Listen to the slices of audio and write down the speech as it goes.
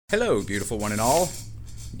Hello, beautiful one and all.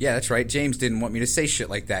 Yeah, that's right. James didn't want me to say shit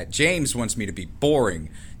like that. James wants me to be boring.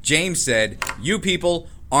 James said, you people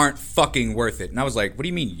aren't fucking worth it. And I was like, what do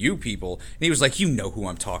you mean, you people? And he was like, you know who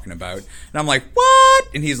I'm talking about. And I'm like, what?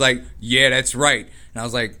 And he's like, yeah, that's right. And I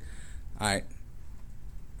was like, all right.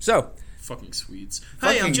 So. Fucking Swedes.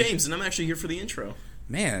 Hi, I'm James, and I'm actually here for the intro.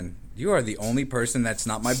 Man, you are the only person that's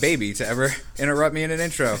not my baby to ever interrupt me in an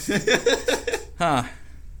intro. Huh.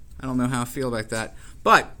 I don't know how I feel about that.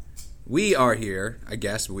 But we are here, I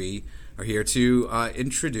guess we are here to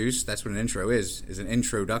introduce, that's what an intro is an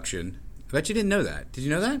introduction. I bet you didn't know that. Did you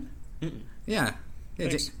know that? Mm-mm. Yeah.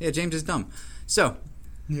 James is dumb. So,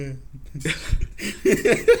 yeah.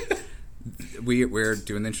 We're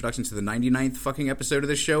doing the introduction to the 99th fucking episode of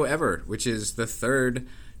this show ever, which is the third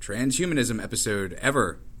transhumanism episode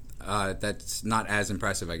ever. That's not as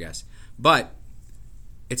impressive, I guess. But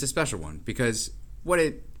it's a special one because what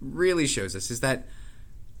it really shows us is that,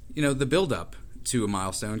 you know, the build-up to a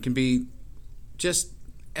milestone can be just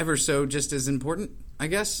ever so just as important, I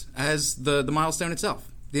guess, as the milestone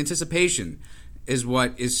itself. The anticipation is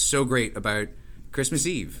what is so great about Christmas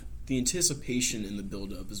Eve. The anticipation in the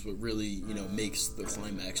build-up is what really, you know, makes the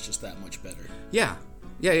climax just that much better. Yeah.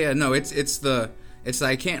 No, it's the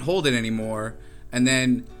I can't hold it anymore, and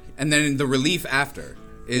then the relief after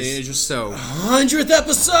is just so 100th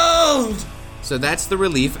episode. So that's the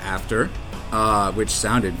relief after, which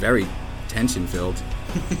sounded very tension-filled.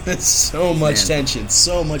 So much tension,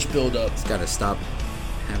 so much build-up. It's got to stop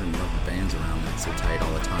having rubber bands around that so tight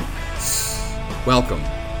all the time. Welcome,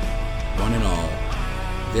 one and all.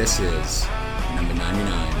 This is number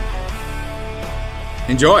 99.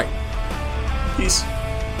 Enjoy. Peace.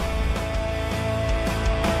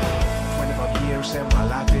 25 years and my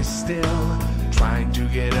life is still trying to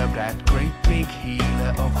get up that great big hill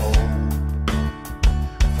of hope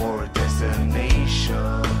for a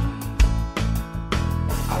destination.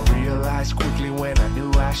 I realized quickly when I knew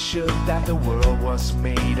I should that the world was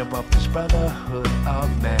made up of this brotherhood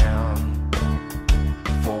of man,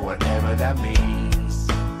 for whatever that means.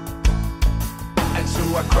 And so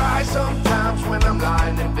I cry sometimes when I'm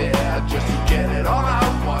lying in bed, just to get it all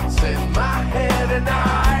out once in my head. And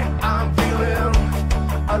I'm feeling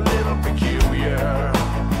a little peculiar.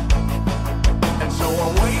 And so I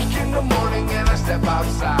wake in the morning and I step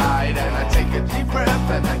outside, and I take a deep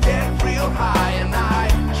breath and I get real high, and I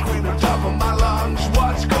scream at the top of my lungs,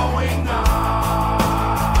 what's going on?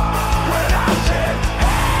 When I said,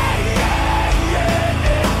 hey, yeah, yeah,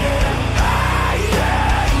 yeah, yeah, hey,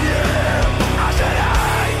 yeah, yeah, I said,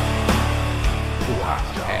 hey.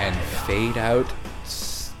 And fade out,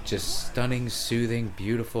 just stunning, soothing,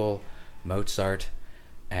 beautiful Mozart,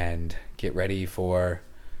 and get ready for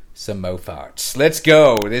some Mofarts. Let's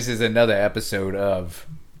go. This is another episode of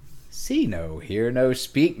See No, Hear No,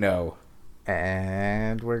 Speak No.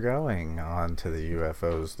 And we're going on to the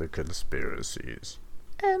UFOs, the conspiracies,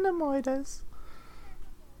 and the moitas.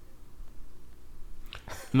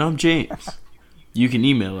 And I'm James. You can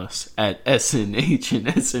email us at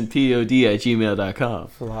snh&snpod@gmail.com.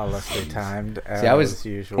 Flawlessly timed as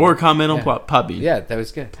usual. Or comment on Podbean. Yeah, that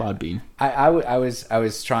was good. Podbean. I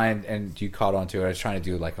was trying, and you caught on to it, I was trying to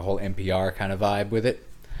do like a whole NPR kind of vibe with it.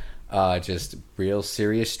 Just real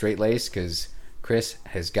serious, straight-laced, because Chris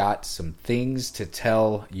has got some things to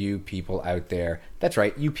tell you people out there. That's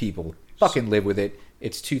right, you people. Fucking live with it.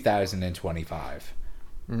 It's 2025.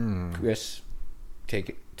 Chris, take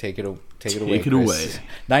it away. Take it away.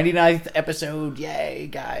 99th episode. Yay,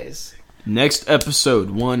 guys. Next episode,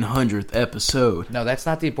 100th episode. No, that's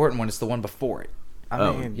not the important one. It's the one before it.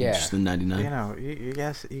 I mean, yeah. Just the 99. You know, you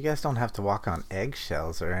guys don't have to walk on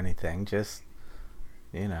eggshells or anything. Just,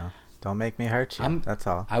 you know, don't make me hurt you. That's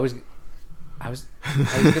all. I was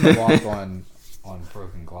gonna walk on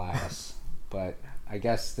broken glass, but I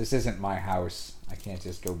guess this isn't my house. I can't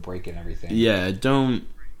just go breaking everything. Yeah, don't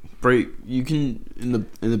break. You can in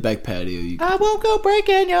the back patio. I won't go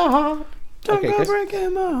breaking your heart. Don't go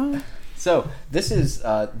breaking my heart. So this is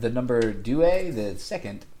the number deux, the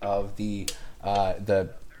second of third.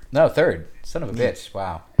 Son of a bitch!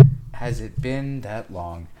 Wow, has it been that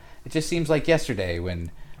long? It just seems like yesterday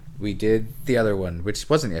when we did the other one, which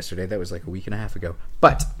wasn't yesterday. That was like a week and a half ago.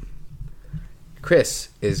 But Chris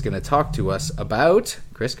is going to talk to us about.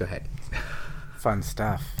 Chris, go ahead. Fun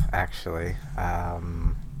stuff, actually.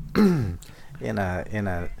 In a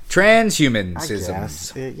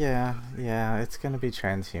transhumanism. Yeah, it's going to be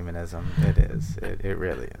transhumanism. It is. It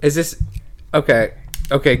really is. Is this okay?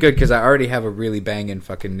 Okay, good, because I already have a really banging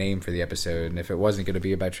fucking name for the episode, and if it wasn't going to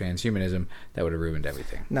be about transhumanism, that would have ruined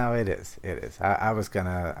everything. No, it is. It is. I was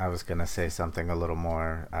gonna say something a little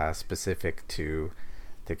more specific to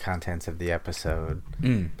the contents of the episode,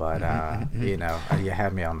 but you know, you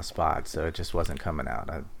had me on the spot, so it just wasn't coming out.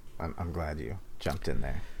 I'm glad you jumped in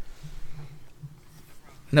there.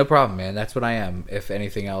 No problem, man. That's what I am. If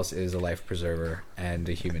anything else, is a life preserver and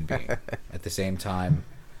a human being. At the same time,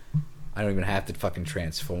 I don't even have to fucking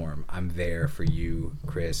transform. I'm there for you,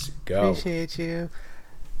 Chris. Go. Appreciate you.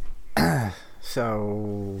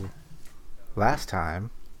 So, last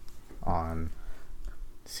time on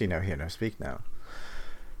See No, Hear No, Speak No,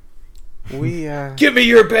 we Give me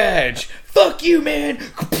your badge. Fuck you, man.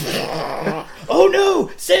 Oh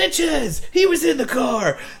no, Sanchez. He was in the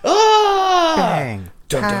car. Ah! bang,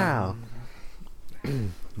 Dun, pow.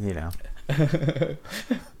 You know.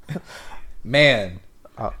 Man,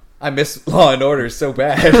 Oh. I miss Law and Order so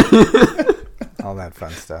bad. All that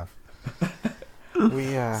fun stuff.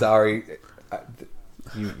 We Sorry.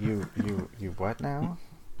 you what now?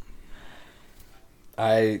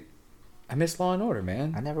 I miss Law and Order,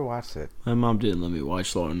 man. I never watched it. My mom didn't let me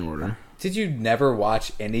watch Law and Order. Did you never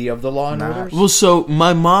watch any of the Law and Nah. Orders? Well, so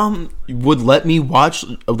my mom would let me watch,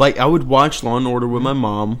 like, I would watch Law and Order with my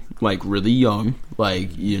mom, like, really young,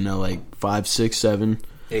 like, you know, like 5, 6, 7,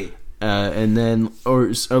 8. and then,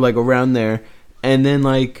 or like around there, and then,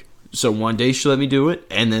 like, so one day she let me do it,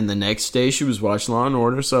 and then the next day she was watching Law and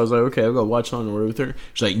Order, so I was like, okay, I'll go watch Law and Order with her.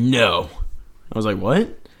 She's like, no. I was like,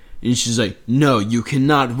 what? And she's like, no, you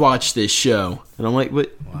cannot watch this show. And I'm like,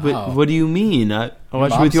 Wow. what do you mean? I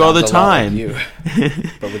watch it Mom with you all the sounds a lot like time. you,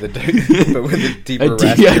 but with a deeper,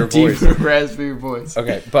 raspier voice. deeper, raspier voice.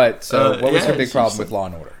 Okay, but so what was yeah, her big she's problem just- with Law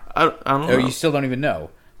and Order? I don't Oh, know. you still don't even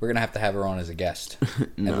know. We're gonna have to have her on as a guest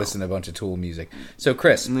and listen to a bunch of Tool music. So,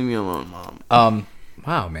 Chris, Leave me alone, Mom.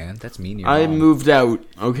 wow, man, that's mean. Your I mom. moved out.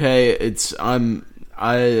 Okay,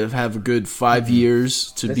 I have a good 5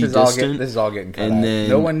 years to be distant. This is all getting cut and out.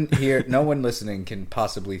 then- No one listening can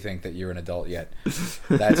possibly think that you're an adult yet.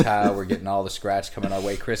 That's how we're getting all the scratch coming our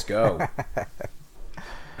way. Chris, go.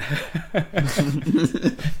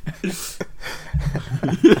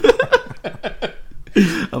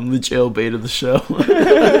 I'm the jailbait of the show.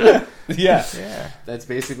 Yeah, Yeah. that's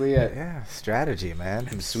basically it. Yeah, strategy, man.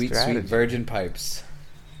 Them sweet Strategy. virgin pipes.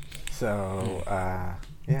 So,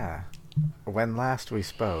 yeah, when last we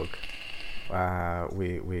spoke,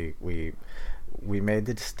 we made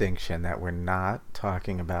the distinction that we're not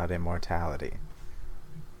talking about immortality,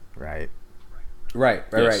 right? Right.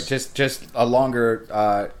 Yes. Just a longer,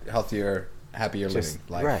 healthier, happier Just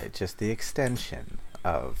living life. right, just the extension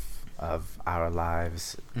of our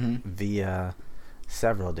lives via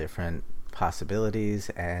several different possibilities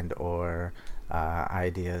and or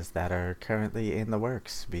ideas that are currently in the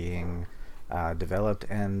works, being developed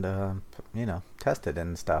and tested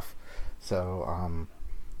and stuff. So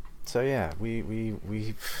yeah, we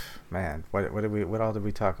man, what all did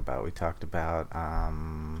we talk about? We talked about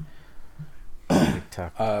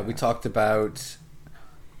We talked about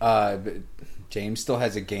James still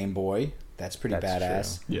has a Game Boy. That's pretty That's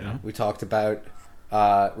badass. true. Yeah. We talked about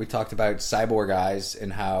cyborg eyes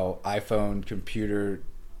and how iPhone computer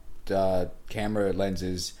camera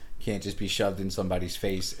lenses can't just be shoved in somebody's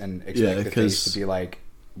face and expect Yeah, the face 'cause- to be like,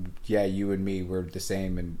 yeah, you and me, we're the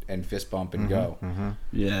same, and fist bump and go.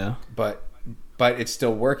 Yeah. But it's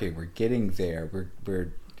still working. We're getting there.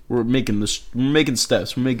 We're making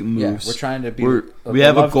steps. We're making moves. we're trying to be. We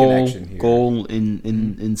have a love connection here. goal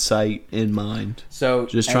in sight, in mind. So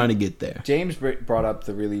Just and trying to get there. James brought up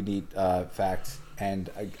the really neat fact, and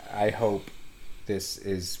I hope this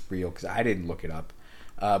is real because I didn't look it up.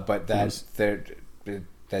 But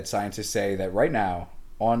that scientists say that right now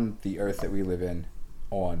on the Earth that we live in,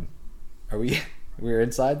 we're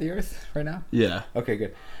inside the Earth right now. Yeah. Okay,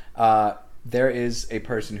 good. There is a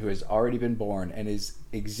person who has already been born and is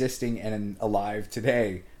existing and alive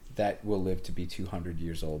today that will live to be 200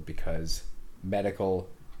 years old because medical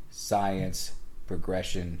science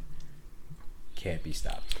progression can't be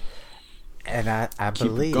stopped. And I Keep it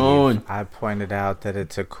believe going. I pointed out that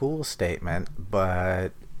it's a cool statement,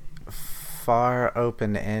 but far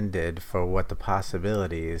open-ended for what the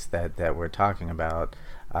possibilities that we're talking about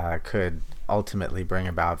could ultimately bring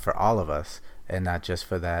about for all of us, and not just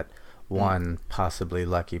for that one possibly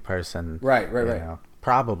lucky person. Right. you know,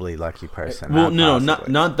 probably lucky person. Well, not no,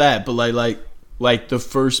 possibly. not that, but like the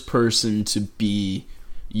first person to be,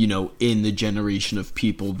 in the generation of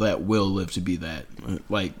people that will live to be that,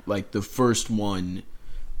 like the first one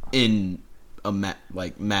in a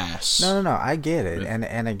mass. No, I get it,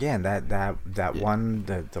 and again, that one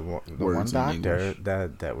the one Words in doctor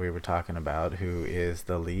English. that we were talking about, who is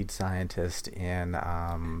the lead scientist in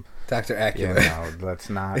Dr. you Acula. know, let's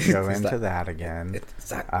not go It's into not- that again.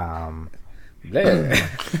 It's not- Um, Bleh.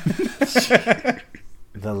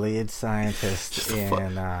 the lead scientist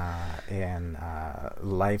in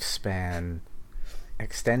lifespan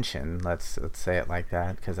extension. Let's say it like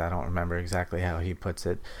that, because I don't remember exactly how he puts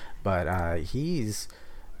it, but he's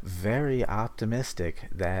very optimistic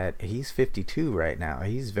that he's 52 right now.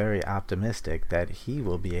 He's very optimistic that he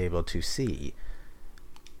will be able to see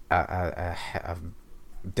a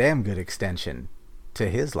damn good extension to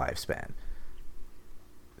his lifespan.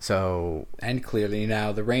 So, and clearly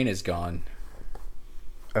now the rain is gone.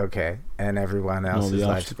 Okay, and everyone else's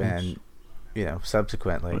lifespan,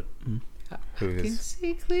 subsequently. I can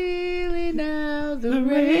see clearly now the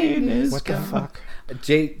rain is what gone. The fuck?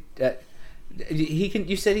 Jay, he can.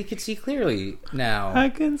 You said he could see clearly now. I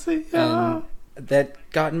can see. And that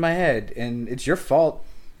got in my head, and it's your fault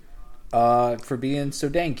for being so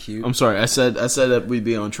dang cute. I'm sorry. I said that we'd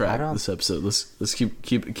be on track this episode. Let's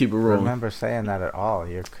keep it rolling. Remember saying that at all?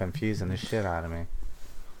 You're confusing the shit out of me.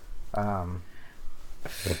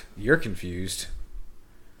 You're confused.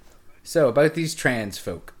 So about these trans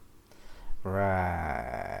folk.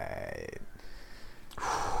 Right.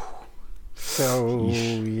 So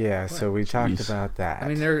yeah, so we talked about that. I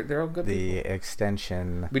mean, they're all good the people.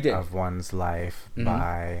 Extension We did. of one's life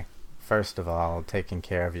by, first of all, taking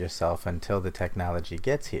care of yourself until the technology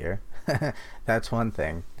gets here. That's one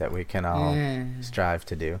thing that we can all strive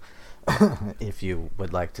to do. If you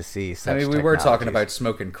would like to see such we were talking about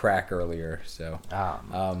smoking crack earlier, so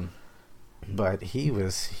but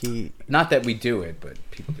he not that we do it, but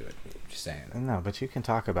people do it. Just saying. No, but you can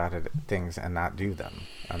talk about things and not do them.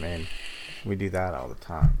 I mean, we do that all the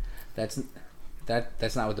time. That's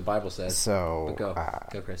not what the Bible says. So but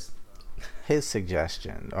go, Chris. His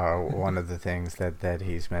suggestion, or one of the things that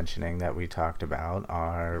he's mentioning that we talked about,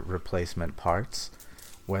 are replacement parts,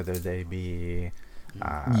 whether they be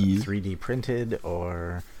 3D printed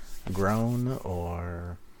or grown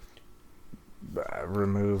or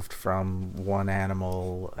removed from one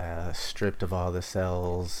animal, stripped of all the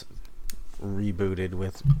cells, rebooted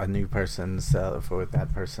with a new person's cell for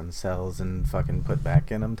that person's cells and fucking put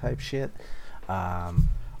back in them type shit.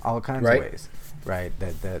 All kinds of ways, right?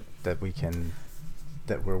 That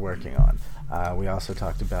we're working on. We also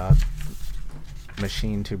talked about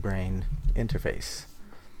machine to brain interface.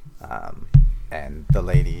 And the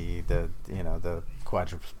lady, the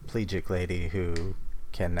quadriplegic lady who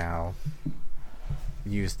can now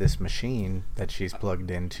use this machine that she's plugged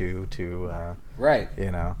into to,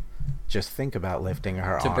 just think about lifting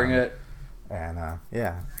her arm. Bring it, and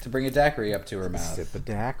to bring a daiquiri up to her mouth. Sip a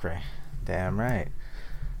daiquiri, damn right.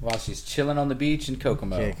 While she's chilling on the beach in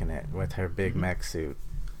Kokomo, kicking it with her big mech suit.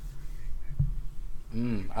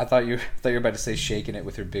 I thought you were about to say shaking it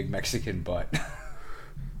with her big Mexican butt.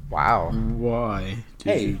 Wow. Why?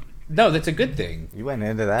 No, that's a good thing. You went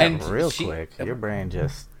into that And real quick. Your brain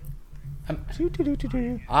just...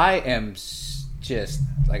 I am just,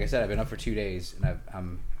 like I said, I've been up for 2 days, and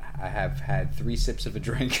I have had 3 sips of a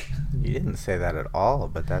drink. You didn't say that at all,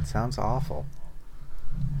 but that sounds awful.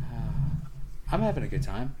 I'm having a good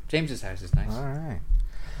time. James's house is nice. All right.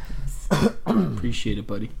 Appreciate it,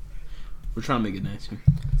 buddy. We're trying to make it nice here.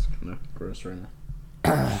 It's kind of gross right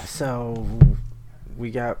now. So we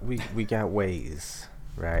got ways,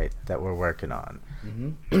 right, that we're working on.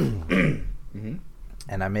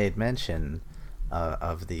 And I made mention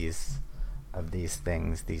of these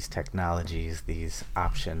things, these technologies, these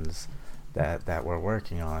options that we're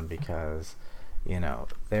working on, because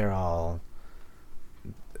they're all...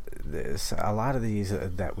 a lot of these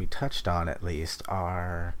that we touched on, at least,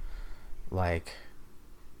 are like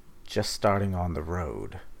just starting on the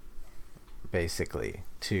road, basically,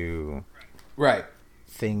 to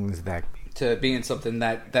things that... to being something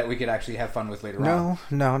that we could actually have fun with later on.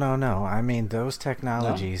 No. I mean, those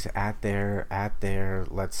technologies at their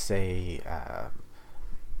let's say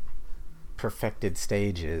perfected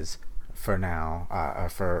stages for now,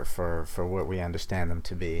 for what we understand them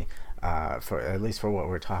to be, for at least for what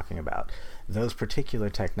we're talking about. Those particular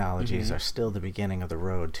technologies are still the beginning of the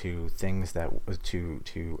road to things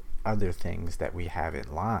to other things that we have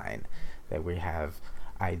in line, that we have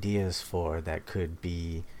ideas for, that could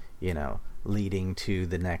be, leading to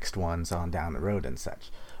the next ones on down the road and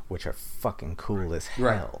such, which are fucking cool as hell.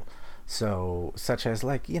 Right. So, such as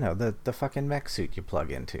the fucking mech suit you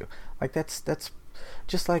plug into, like that's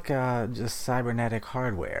just like just cybernetic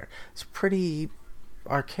hardware. It's pretty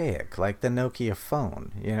archaic, like the Nokia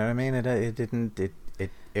phone. You know what I mean?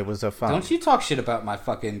 It was a phone. Don't you talk shit about my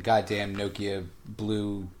fucking goddamn Nokia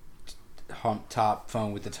blue hump top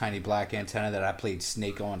phone with the tiny black antenna that I played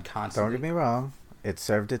Snake on constantly. Don't get me wrong. It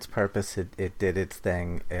served its purpose. It did its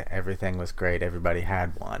thing. Everything was great. Everybody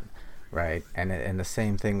had one. right? And the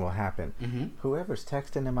same thing will happen. Mm-hmm. Whoever's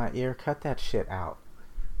texting in my ear, cut that shit out.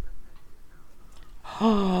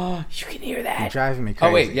 Oh, you can hear You're that. driving me crazy.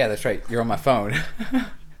 Oh wait, yeah, that's right. You're on my phone.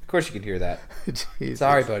 Of course you can hear that. Jesus.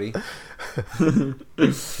 Sorry, buddy.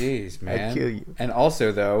 Jeez, man. I'd kill you. And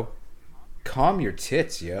also, though, calm your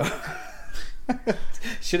tits, yo.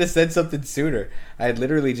 Should have said something sooner. I had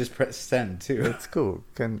literally just pressed send too. It's cool.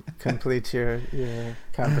 Complete your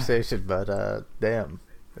conversation, but damn.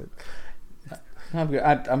 I'm good.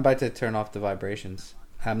 I'm about to turn off the vibrations.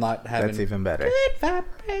 I'm not having. That's even better. Good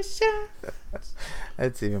vibration.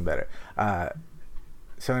 That's even better.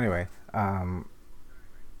 So anyway,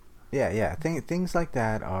 yeah. Things like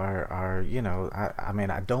that are you know, I mean,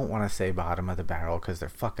 I don't want to say bottom of the barrel because they're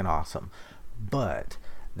fucking awesome, but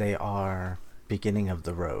they are beginning of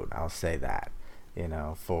the road. I'll say that, you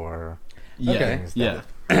know, for things that-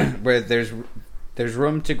 Where there's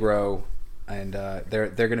room to grow, and they're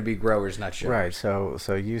going to be growers, not sure. Right. So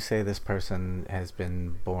you say this person has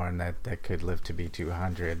been born that could live to be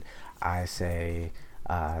 200. I say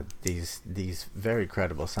these very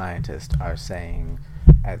credible scientists are saying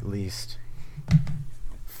at least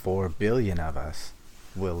 4 billion of us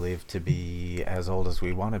will live to be as old as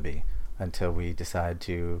we want to be until we decide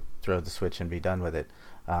to throw the switch and be done with it,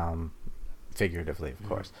 figuratively, of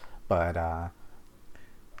course. But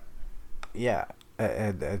yeah,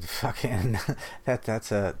 fucking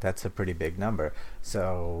that's a pretty big number.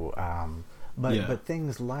 So but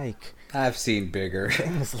things like I've seen bigger.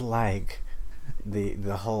 things like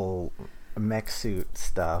the whole mech suit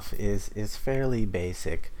stuff is fairly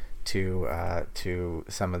basic to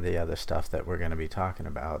some of the other stuff that we're going to be talking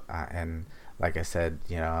about, and like I said,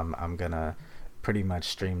 you know, I'm gonna pretty much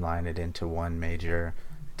streamline it into one major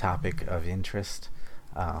topic of interest,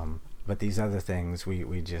 but these other things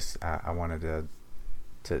we just I wanted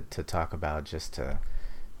to talk about just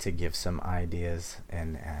to give some ideas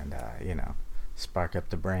and you know, spark up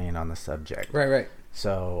the brain on the subject. Right.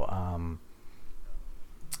 So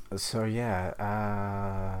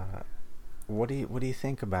yeah, what do you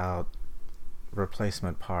think about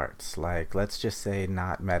replacement parts? Like, let's just say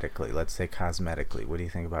not medically, let's say cosmetically. What do you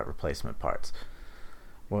think about replacement parts?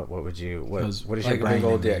 What is your Like a brain big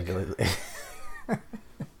old dick. immediately-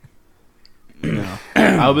 No,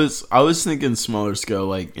 I was thinking smaller scale,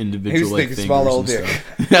 like individual, He was like thinking fingers small and old dick.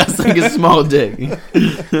 stuff. I was thinking small dick.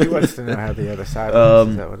 He wants to know how the other side is.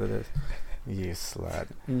 Is that what it is? You slut.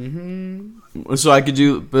 Mm-hmm. So I could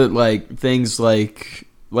do, but like things like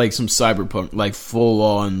some cyberpunk, like full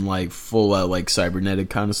on, like full out, like cybernetic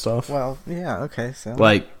kind of stuff. Well, yeah, okay. So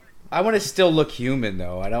Like, I want to still look human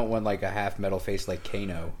though. I don't want like a half metal face like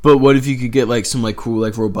Kano. but what if you could get like some like cool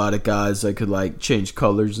like robotic guys that could like change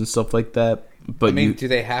colors and stuff like that? But I mean, do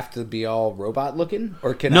they have to be all robot looking,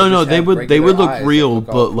 or can I no, just they have would regular look eyes that real, look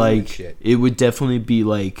all but cool and like shit? it would definitely be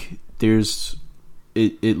like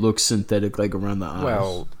it looks synthetic, like around the eyes,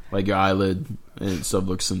 Well, like your eyelid and stuff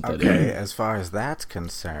looks synthetic. okay, as far as that's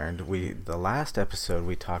concerned, the last episode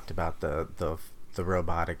we talked about the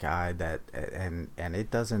robotic eye that and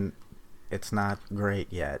it's not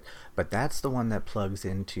great yet, but that's the one that plugs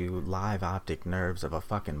into live optic nerves of a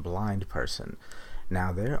fucking blind person.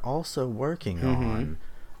 Now they're also working on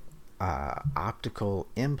optical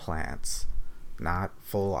implants, not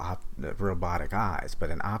full robotic eyes, but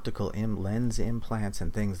an optical lens implants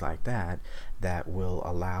and things like that will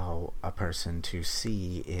allow a person to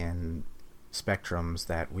see in spectrums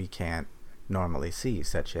that we can't normally see,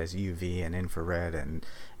 such as UV and infrared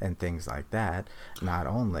and things like that. Not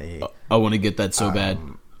only I want to get that so bad.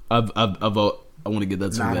 I want to get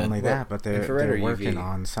that so not bad. only that, but infrared they're or working UV?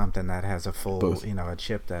 on something that has a full, Both. you know, a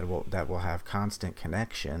chip that will have constant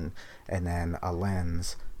connection, and then a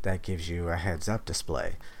lens that gives you a heads-up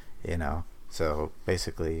display, you know. So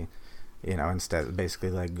basically, you know, basically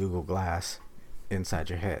like Google Glass inside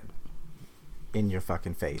your head, in your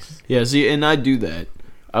fucking face. Yeah, see, and I do that.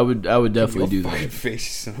 I would definitely do Fucking that.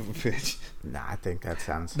 face, you son of a bitch. Nah, I think that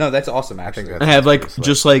sounds. No, that's awesome. I think Actually, that's I have like pretty slick.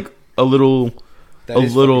 just like a little. That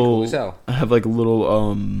is fucking cool as hell. I have like a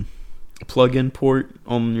little plug-in port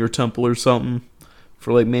on your temple or something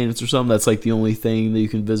for like maintenance or something. That's like the only thing that you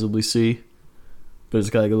can visibly see. But it's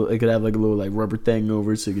got like it could have like a little like rubber thing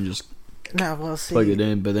over it, so you can just Now, well, see, plug it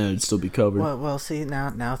in, but then it'd still be covered. Well, see,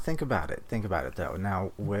 now think about it. Think about it, though.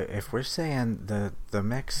 Now, if we're saying the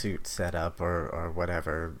mech suit setup or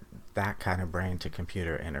whatever, that kind of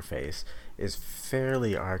brain-to-computer interface is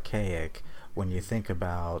fairly archaic when you think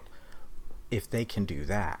about if they can do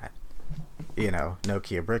that, you know,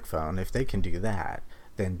 Nokia brick phone, if they can do that,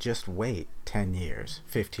 then just wait 10 years,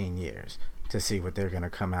 15 years to see what they're going to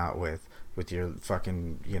come out with your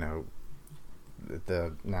fucking, you know,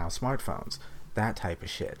 the now smartphones, that type of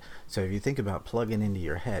shit. So if you think about plugging into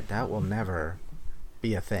your head, that will never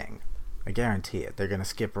be a thing. I guarantee it. They're gonna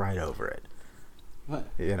skip right over it. What?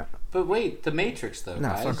 You know. But wait, the Matrix though. No,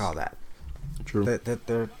 guys. fuck all that. True.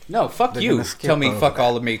 No, fuck They're you. gonna skip Tell me, over fuck that.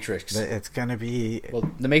 all the Matrix. It's gonna be. Well,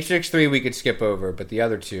 the Matrix 3 we could skip over, but the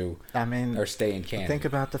other two I mean, are staying canon. think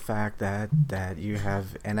about the fact that you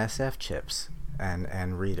have NSF chips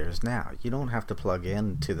and readers now. You don't have to plug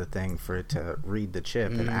into the thing for it to read the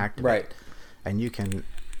chip and activate. right. And you can.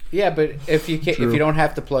 Yeah, but if you True. don't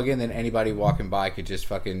have to plug in, then anybody walking by could just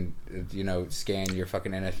fucking scan your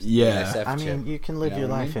fucking NSF chip. I mean, you can live You know your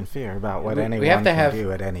what I life mean? in fear about what We anyone have to can have-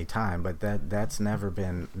 do at any time, but that's never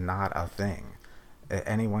been not a thing.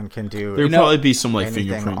 Anyone can do. There'd probably be some like anything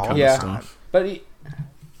fingerprint all kind the of time. stuff. But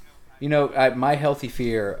my healthy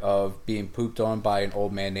fear of being pooped on by an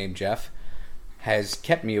old man named Jeff has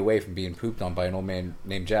kept me away from being pooped on by an old man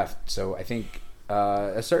named Jeff. So I think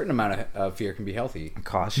a certain amount of fear can be healthy.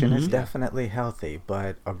 Caution is definitely healthy,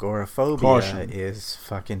 but agoraphobia Caution. is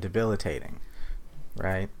fucking debilitating,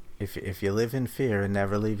 right? If you live in fear and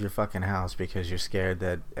never leave your fucking house because you're scared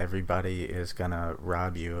that everybody is gonna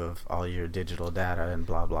rob you of all your digital data and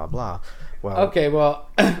blah blah blah, well, Okay, well,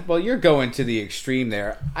 you're going to the extreme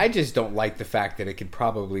there. I just don't like the fact that it could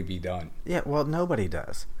probably be done. yeah, well, nobody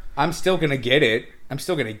does. I'm still gonna get it.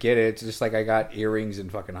 It's just like I got earrings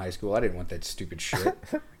in fucking high school. I didn't want that stupid shit.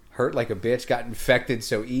 Hurt like a bitch. Got infected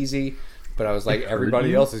so easy. But I was like,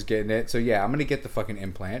 everybody else is getting it. So yeah, I'm gonna get the fucking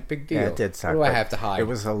implant. Big deal. Yeah, it did suck. What do I but have to hide? It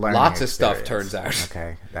was a learning Lots of stuff, experience. turns out.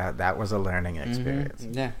 Okay, that was a learning experience.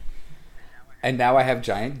 Yeah. And now I have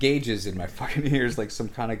giant gauges in my fucking ears like some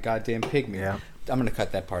kind of goddamn pygmy. Yeah. I'm gonna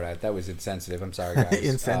cut that part out. That was insensitive. I'm sorry, guys.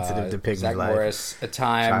 Insensitive to pygmy Zach life. Morris, a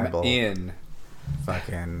time Tribal. in.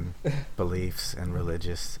 Fucking beliefs and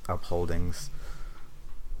religious upholdings.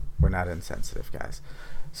 We're not insensitive, guys.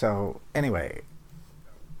 So anyway,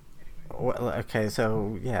 okay.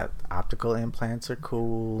 So yeah, optical implants are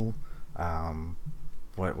cool.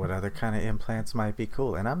 What other kind of implants might be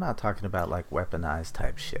cool? And I'm not talking about like weaponized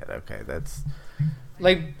type shit. Okay, that's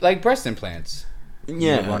Like breast implants. you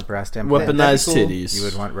would want breast implants. Weaponized That'd be titties. You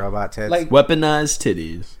would want robot tits. Like- Weaponized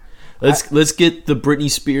titties. Let's get the Britney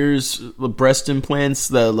Spears breast implants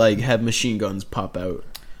that like have machine guns pop out.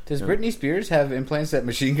 Does Britney Spears have implants that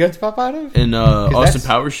machine guns pop out of? And Austin that's-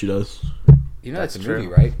 Powers, she does. You know that's a That's true. movie,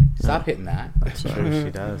 right? Stop hitting that. That's true. She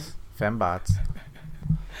does. Fembots.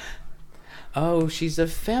 Oh, she's a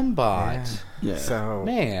fembot. Yeah. So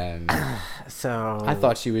Man, so I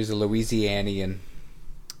thought she was a Louisianian.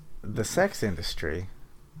 the sex industry,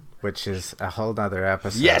 which is a whole nother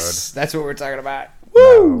episode. Yes, that's what we're talking about.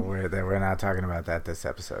 No, we're not talking about that this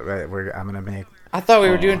episode. I'm gonna make I thought we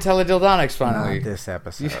were doing teledildonics finally. not this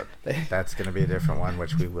episode. That's gonna be a different one,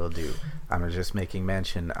 which we will do. I'm just making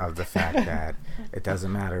mention of the fact that it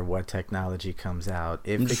doesn't matter what technology comes out.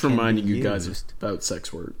 If I'm it just can be reminding you guys used- about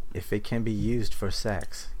sex work. if it can be used for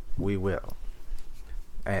sex, we will.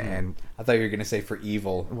 And I thought you were going to say for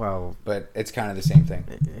evil, well, but it's kind of the same thing.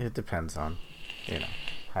 it depends on,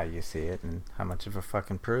 how you see it and how much of a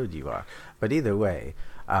fucking prude you are. But either way,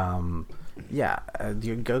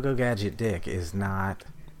 your go-go gadget dick is not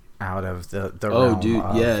out of the realm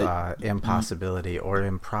of impossibility or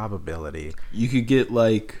improbability. You could get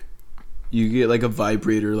like a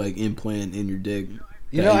vibrator like implant in your dick.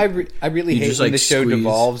 You know, I really you hate just, when like, the show squeeze-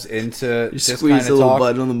 devolves into You this squeeze kind a of little talk.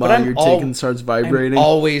 button on the but bottom of your I'm dick and it starts vibrating. I'm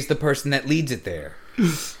always the person that leads it there.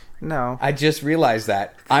 No, I just realized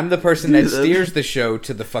that. I'm the person that steers the show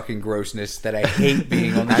to the fucking grossness that I hate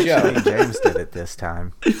being on the actually, show. James did it this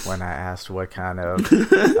time when I asked what kind of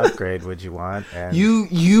upgrade would you want, and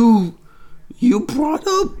You brought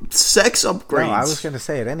up sex upgrades. no, I was going to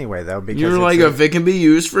say it anyway though because You're it's like, if it can be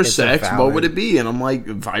used for it's a sex, what valid- would it be? And I'm like,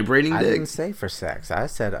 vibrating I dick. didn't say for sex. I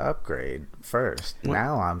said upgrade first.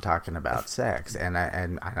 Now I'm talking about sex, and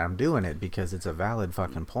I'm doing it because it's a valid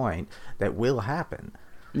fucking point that will happen.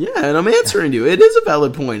 Yeah, and I'm answering you. It is a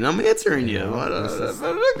valid point. I'm answering you.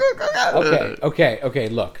 Okay.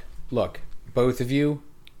 Look. Both of you,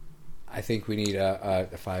 I think we need a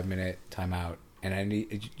 5-minute timeout, and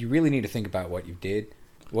you really need to think about what you did.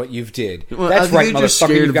 What you've did. Well, That's I think right, you're just motherfucker.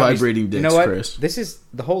 scared You've of got me- vibrating You dicks, know what? Chris. This is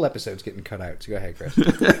the whole episode's getting cut out. So go ahead, Chris.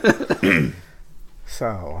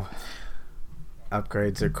 So,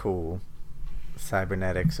 upgrades are cool.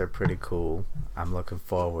 Cybernetics are pretty cool. I'm looking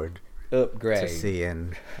forward to Upgrade.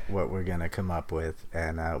 seeing what we're gonna come up with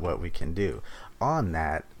and what we can do. On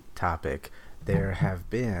that topic, there have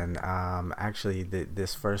been actually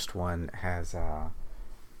this first one has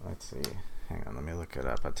let's see, hang on, let me look it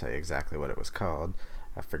up. I'll tell you exactly what it was called.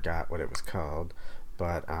 I forgot what it was called,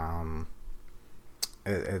 but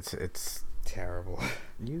It's Terrible.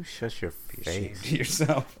 you shush your Be ashamed face. of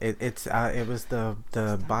yourself. It was the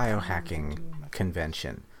biohacking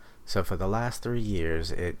convention. So for the last 3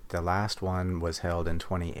 years, the last one was held in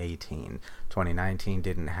 2018. 2019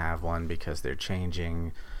 didn't have one because they're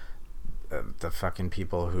changing the fucking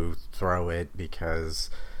people who throw it, because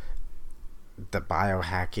the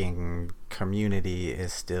biohacking community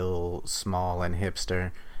is still small and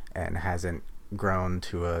hipster and hasn't grown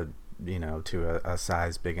to a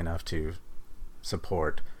size big enough to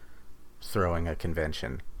support throwing a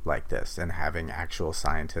convention like this and having actual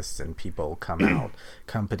scientists and people come out.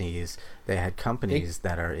 They had companies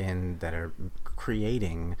that are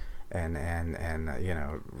creating and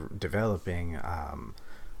developing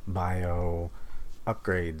bio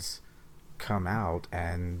upgrades come out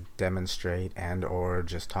and demonstrate and or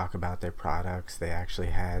just talk about their products. They actually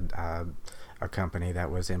had a company that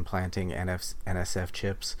was implanting NSF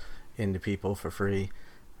chips into people for free.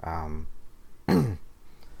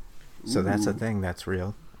 So that's a thing that's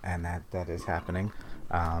real, and that is happening.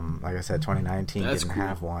 Like I said, 2019 That's didn't cool.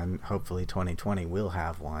 have one. Hopefully 2020 will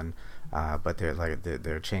have one. But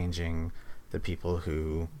they're changing the people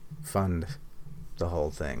who fund the whole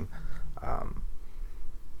thing.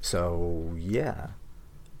 So yeah,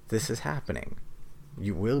 this is happening.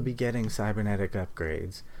 You will be getting cybernetic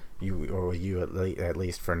upgrades. You at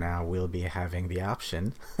least for now will be having the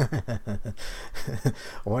option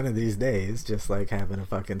one of these days, just like having a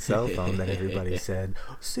fucking cell phone that everybody said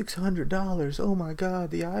 $600. Oh my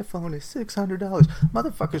god, the iPhone is $600.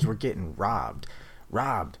 Motherfuckers were getting robbed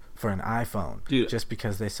for an iPhone, Dude, just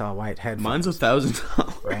because they saw white headphones. Mine's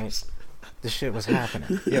 $1,000. Right? This shit was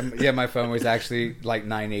happening. Yeah, my phone was actually like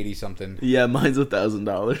 $980 something. Yeah, mine's $1,000.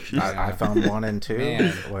 iPhone 1 and 2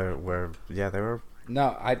 Man. were they were.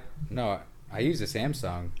 No, I use a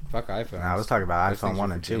Samsung. Fuck iPhone. I was talking about Those iPhone things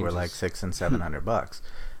 1 are and for 2 were changes. like $600 and $700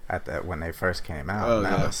 at that when they first came out. Oh, And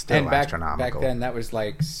that yeah. was still And back astronomical. then, that was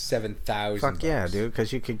like 7,000. Fuck yeah, dude!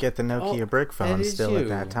 Because you could get the Nokia Oh, brick phone that is still at you.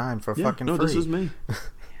 that time for Yeah, fucking no, free. this was me.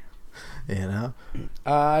 You know,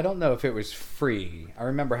 I don't know if it was free. I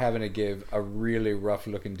remember having to give a really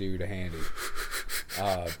rough-looking dude a handy.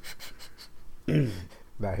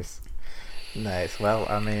 nice. Well,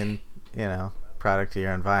 I mean, product of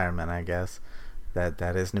your environment, I guess.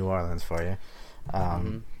 That is New Orleans for you.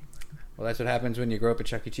 Well, that's what happens when you grow up at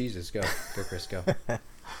Chuck E. Cheese's. Go, Chris, go.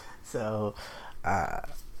 So yeah.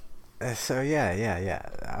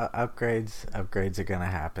 Upgrades are gonna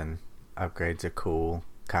happen. Upgrades are cool.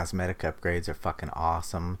 Cosmetic upgrades are fucking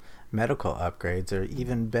awesome. Medical upgrades are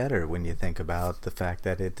even better when you think about the fact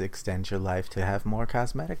that it extends your life to have more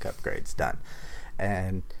cosmetic upgrades done.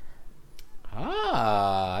 And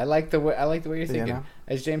I like the way you're thinking. know?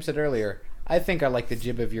 As James said earlier, I think I like the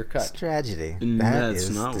jib of your it's cut. tragedy. That's That is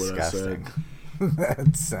not what I disgusting. said.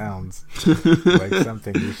 That sounds like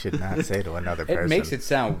something you should not say to another person. It makes it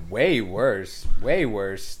sound way worse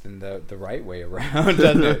than the right way around,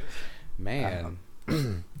 doesn't it? Man.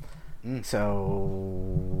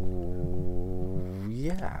 So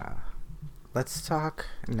yeah, let's talk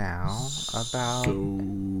now about So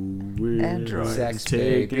we're Android. Sex,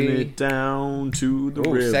 taking baby. it down to the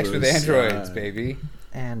Ooh, river. sex with androids, baby.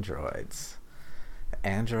 androids.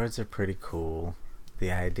 Androids are pretty cool.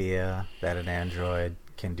 The idea that an android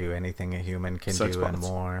can do anything a human can Sex do and bots.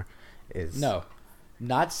 more is No,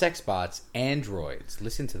 not sex bots, androids.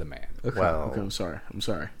 Listen to the man. Okay, Well- okay, I'm sorry.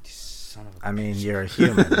 Son of a I mean, you're a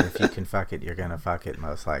human. If you can fuck it, you're gonna fuck it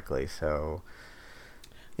most likely. So,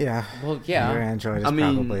 yeah. Well, yeah. Your android is I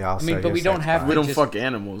mean- probably also. but your we don't sex have bot. We don't just- fuck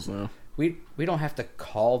animals, though. we don't have to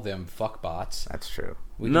call them fuck bots. That's true.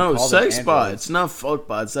 We can No, call them sex bots, androids. not fuck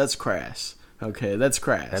bots. That's crass. Okay, that's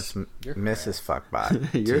crass. That's You're Mrs.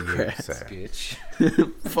 Fuckbot. to You're you, crass. sir. Bitch.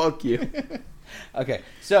 Fuck you. Okay,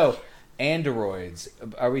 so androids.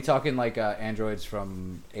 Are we talking like androids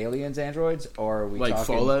from Aliens androids, or are we Like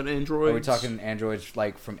talking Fallout androids? Are we talking androids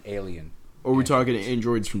like from Alien? Or are we talking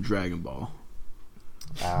androids from Dragon Ball?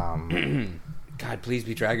 God, please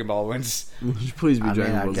be Dragon Ball ones. Please be I mean,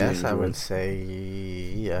 Dragon I Ball Z guess I would androids.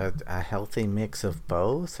 say a healthy mix of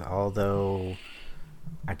both. Although,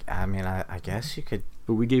 I guess you could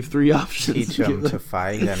But we gave 3 options. teach them to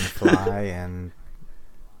fight and fly and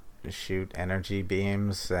shoot energy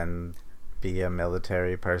beams and be a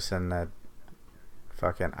military person that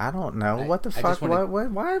fucking I don't know what the I fuck just wanna-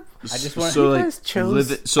 what I just want so you like guys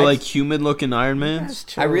chose- like human looking Iron you Man. guys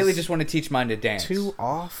I really chose just want to teach mine to dance. two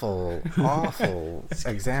awful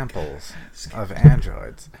examples of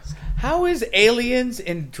androids How is Aliens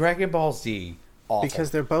and Dragon Ball Z awful? because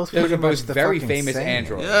they're both Those pretty are much both the very fucking famous same.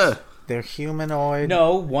 androids. Yeah. they're humanoid.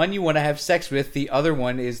 No, one you want to have sex with. The other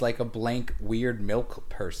one is like a blank, weird milk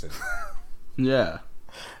person. Yeah.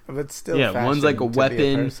 But still, Yeah, one's like a fashioned to be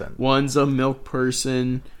weapon, person. one's a milk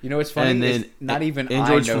person. You know what's funny? And is then not even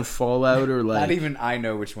androids I know. from Fallout or like... Not even I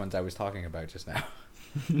know which ones I was talking about just now.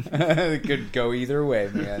 It could go either way,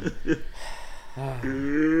 man.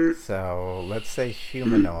 So let's say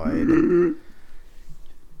humanoid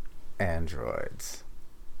androids.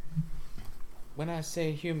 When I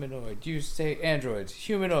say humanoid, you say androids.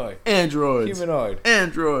 Humanoid. Androids. Humanoid.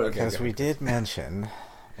 Androids. Okay. Because we did mention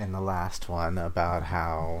in the last one about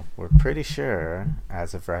how we're pretty sure,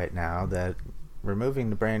 as of right now, that removing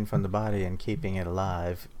the brain from the body and keeping it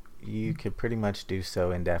alive, you could pretty much do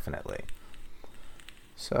so indefinitely.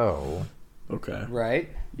 So, Okay. Right?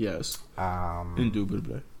 Yes.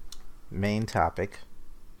 Indubitably. main topic,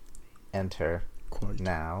 enter Quite.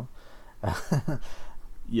 now.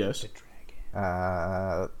 Yes.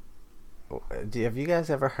 Have you guys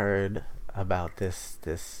ever heard about this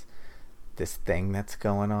thing that's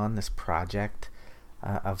going on, this project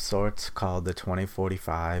of sorts called the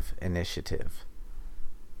 2045 Initiative?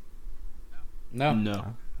 No.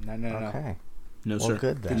 No. No. Okay. No, Well, sir.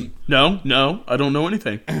 good then. No. I don't know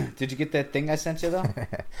anything. Did you get that thing I sent you, though?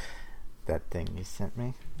 That thing you sent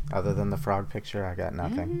me? Other than the frog picture, I got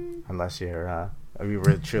nothing. Mm-hmm. Unless you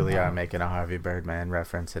truly are making a Harvey Birdman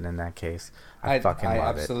reference, and in that case, I fucking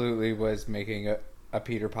love it. absolutely was making a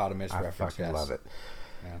Peter Potamus I reference. fucking Yes. love it.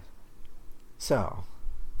 Yeah. So,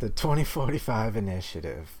 the 2045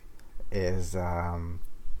 initiative is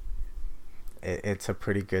it's a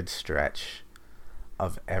pretty good stretch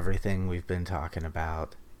of everything we've been talking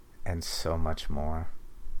about and so much more.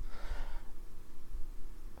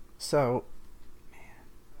 So,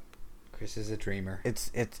 Chris is a dreamer. it's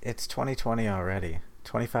 2020 already.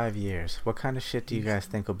 25 years. What kind of shit do you guys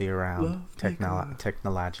think will be around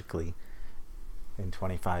technologically in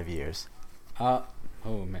 25 years? Oh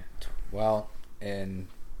man. Well, in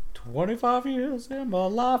 25 years, and my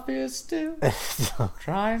life is still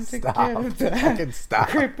trying to Stop. get into Fucking that stop.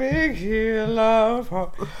 creeping hill of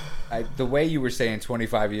hope. The way you were saying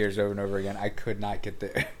 25 years over and over again, I could not get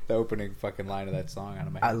the opening fucking line of that song out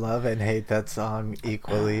of my I head. love and hate that song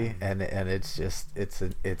equally, and it's just it's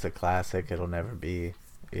a classic. It'll never be,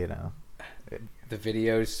 The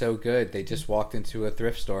video is so good. They just walked into a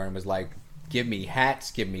thrift store and was like, give me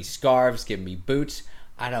hats, give me scarves, give me boots.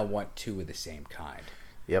 I don't want two of the same kind.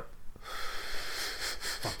 Yep.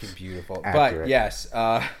 Fucking beautiful. Accurate. But yes,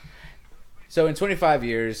 so in 25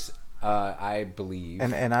 years, I believe,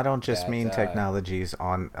 And I don't just that, mean technologies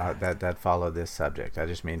on that follow this subject. I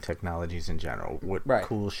just mean technologies in general. What Right.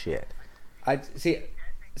 cool shit. I see.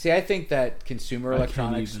 I think that consumer I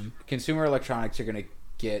can't electronics are gonna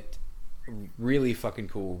get really fucking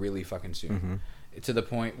cool, really fucking soon. To the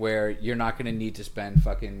point where you're not gonna need to spend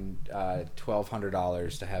fucking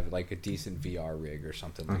 $1,200 to have like a decent VR rig or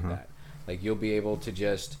something like that. Like you'll be able to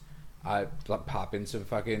just pop in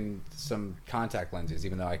some contact lenses,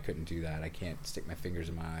 even though I couldn't do that. I can't stick my fingers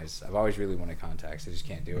in my eyes. I've always really wanted contacts. I just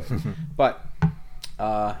can't do it. But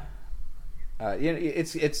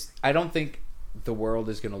it's. I don't think the world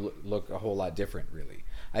is going to look a whole lot different, really.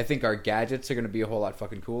 I think our gadgets are going to be a whole lot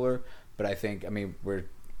fucking cooler. But I think, we're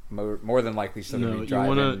more than likely still going to be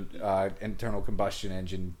driving internal combustion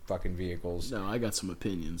engine fucking vehicles. No, I got some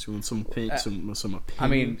opinions. You want some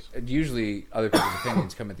opinions? Usually other people's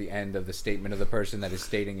opinions come at the end of the statement of the person that is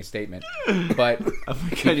stating a statement. But I'm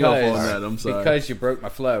cutting you off on that. I'm sorry. because you broke my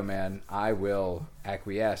flow, man, I will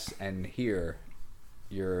acquiesce and hear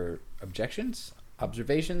your objections,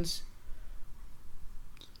 observations.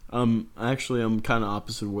 Actually, I'm kind of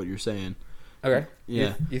opposite of what you're saying. Okay.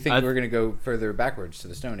 Yeah. You think we're going to go further backwards to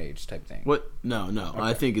the Stone Age type thing? What? No.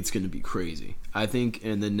 I think it's going to be crazy. I think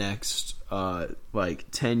in the next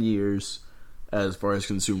 10 years, as far as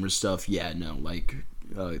consumer stuff,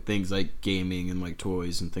 things like gaming and like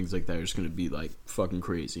toys and things like that are just going to be like fucking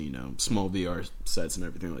crazy. Small VR sets and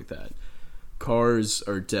everything like that. Cars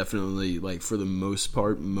are definitely, like, for the most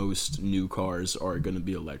part, most new cars are going to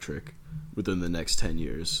be electric within the next 10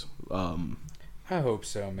 years. I hope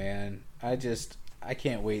so, man. I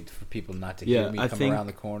can't wait for people not to hear me come around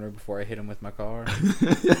the corner before I hit them with my car.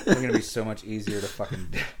 It's going to be so much easier to fucking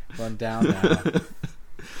run down now.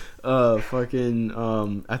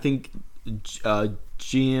 I think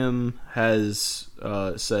GM has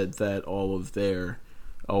said that all of their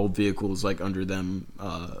old vehicles, like under them,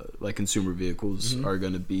 like consumer vehicles, are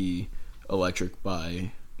going to be electric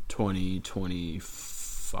by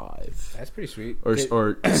 2025. That's pretty sweet. Or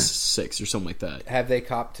 6 or something like that. Have they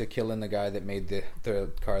copped to killing the guy that made the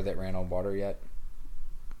car that ran on water yet?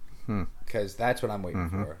 Because that's what I'm waiting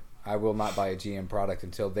for. I will not buy a GM product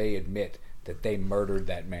until they admit that they murdered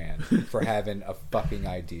that man for having a fucking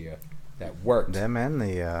idea that worked. Them and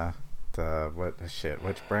which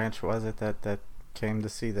branch was it that came to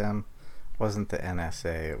see them? Wasn't the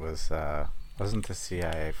NSA, it was wasn't the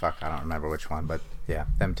CIA. Fuck, I don't remember which one, but yeah,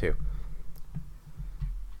 them too.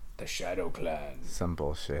 The Shadow Clan. Some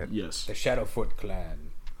bullshit. Yes. The Shadowfoot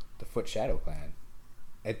Clan. The Foot Shadow Clan.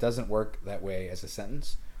 It doesn't work that way as a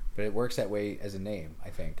sentence, but it works that way as a name, I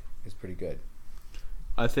think. It's pretty good.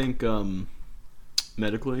 I think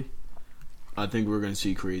medically, I think we're going to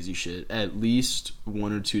see crazy shit. At least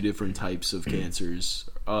 1 or 2 different types of cancers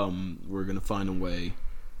we're going to find a way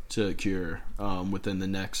to cure within the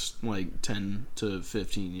next, like, 10 to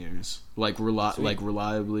 15 years.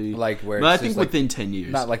 Reliably. Like where but I it's think just, like, within 10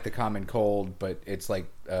 years. Not like the common cold, but it's like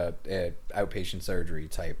outpatient surgery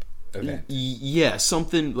type event. Yeah,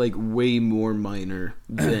 something, like, way more minor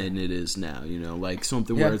than it is now, you know? Like,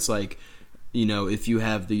 something where it's like, you know, if you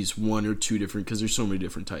have these 1 or 2 different... Because there's so many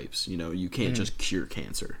different types, you know? You can't just cure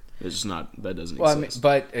cancer. It's not... That doesn't exist. I mean,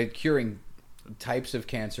 but curing types of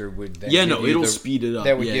cancer would then it'll speed it up.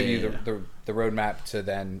 That would give you the roadmap to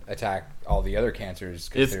then attack all the other cancers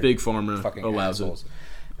if Big Pharma fucking allows assholes.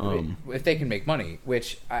 it. If they can make money,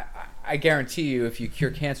 which I guarantee you, if you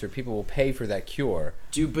cure cancer, people will pay for that cure.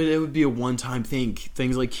 Dude, but it would be a one-time thing.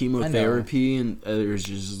 Things like chemotherapy and there's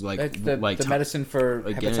just like the medicine for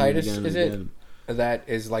hepatitis, is it? Again. That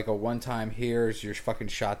is like a one-time. Here's your fucking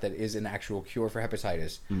shot. That is an actual cure for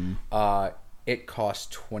hepatitis. It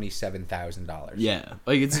costs $27,000. Yeah,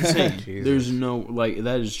 like it's insane. Jesus. There's no like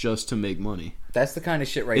that is just to make money. That's the kind of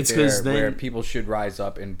shit where people should rise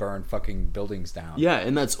up and burn fucking buildings down. Yeah,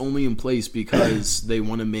 and that's only in place because they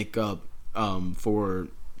want to make up for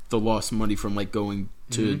the lost money from like going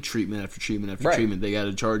to treatment after treatment after treatment. They got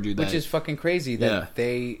to charge you that, which is fucking crazy that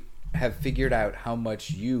they have figured out how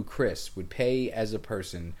much you, Chris, would pay as a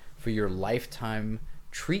person for your lifetime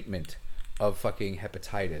treatment of fucking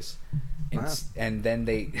hepatitis. And then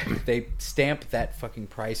they stamp that fucking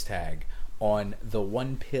price tag on the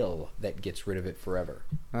one pill that gets rid of it forever.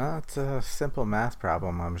 Well, it's a simple math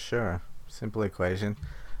problem, I'm sure. Simple equation.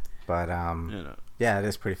 But yeah, it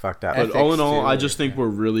is pretty fucked up. But all in all, I just think we're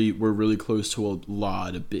really close to a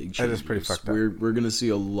lot of big changes. It is pretty fucked up. We're gonna see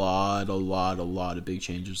a lot of big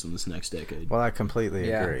changes in this next decade. Well, I completely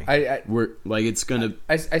agree. We're like it's gonna.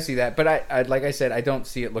 I see that, but I like I said, I don't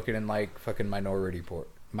see it looking in like fucking Minority Report.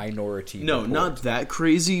 No, not that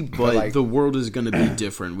crazy, but like, the world is going to be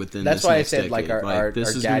different within this next decade. That's why I said like our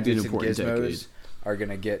gadgets and gizmos are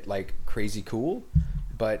going to get like crazy cool,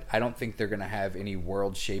 but I don't think they're going to have any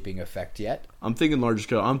world-shaping effect yet. I'm thinking larger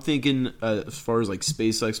scale. I'm thinking as far as like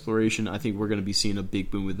space exploration, I think we're going to be seeing a big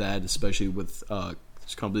boom with that, especially with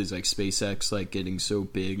companies like SpaceX like getting so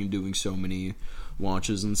big and doing so many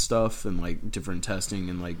launches and stuff and like different testing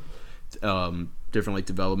and like different like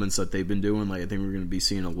developments that they've been doing. Like I think we're going to be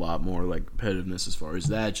seeing a lot more like competitiveness as far as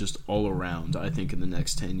that, just all around. I think in the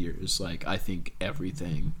next 10 years, like I think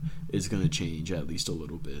everything is going to change at least a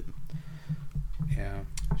little bit. Yeah,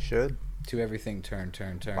 should to everything turn.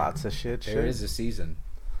 Lots of shit. There is a season.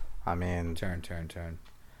 I mean, turn.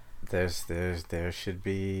 There should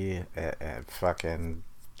be a fucking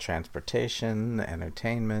transportation,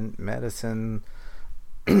 entertainment, medicine,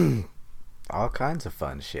 all kinds of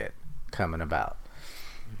fun shit coming about.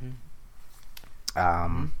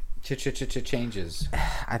 Changes.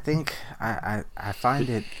 I think I find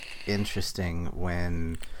it interesting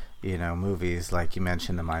when, you know, movies like you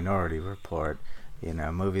mentioned, The Minority Report, you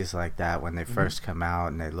know, movies like that, when they first come out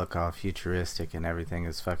and they look all futuristic and everything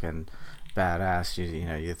is fucking badass, you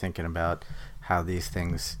know, you're thinking about how these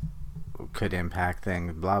things could impact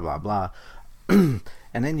things, blah blah blah. And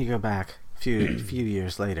then you go back few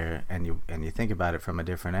years later and you think about it from a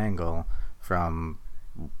different angle, from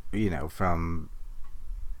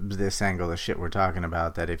this angle of shit we're talking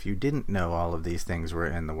about, that if you didn't know all of these things were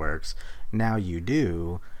in the works, now you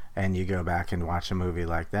do, and you go back and watch a movie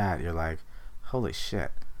like that, you're like, holy shit,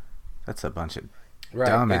 that's a bunch of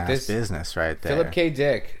dumbass business right there. Philip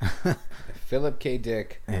K.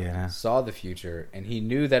 Dick yeah. saw the future, and he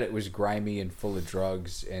knew that it was grimy and full of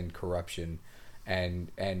drugs and corruption and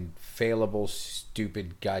failable,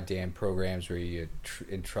 stupid goddamn programs where you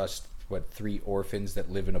entrust 3 orphans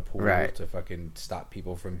that live in a pool to fucking stop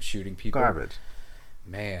people from shooting people. Garbage.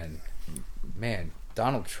 Man,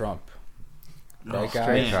 Donald Trump. Right, guys?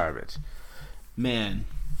 Straight garbage. Man.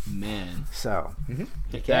 So,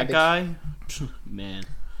 that guy, man.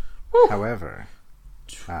 However,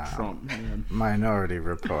 Trump, man. Minority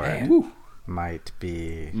Report might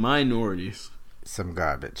be minorities. Some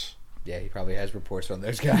garbage. Yeah, he probably has reports on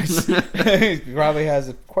those guys. He probably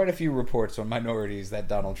has quite a few reports on minorities, that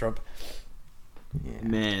Donald Trump. Yeah.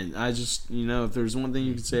 Man, I just, if there's one thing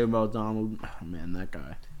you could say about Donald, man, that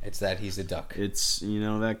guy. It's that he's a duck. It's,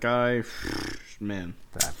 that guy, man.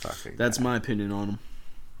 That fucking That's guy. my opinion on him.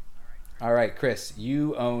 All right, Chris,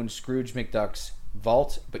 you own Scrooge McDuck's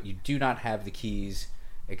vault, but you do not have the keys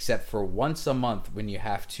except for once a month when you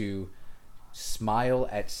have to smile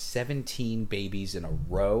at 17 babies in a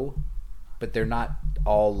row, but they're not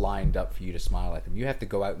all lined up for you to smile at them. You have to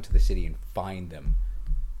go out into the city and find them.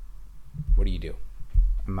 What do you do?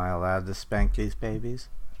 Am I allowed to spank these babies?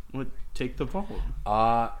 What? Take the vault.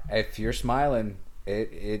 If you're smiling,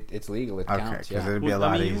 it's legal. It Okay, counts. because Yeah. it'd be a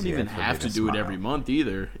lot you easier. don't even for me have to do it smile. every month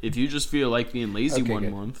either. If you just feel like being lazy Okay, one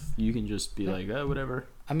good. month, you can just be like, oh, whatever.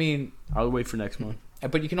 I mean, I'll wait for next month.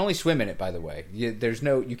 but you can only swim in it, by the way.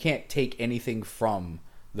 You can't take anything from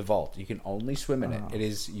the vault. You can only swim in it. It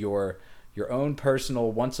is your own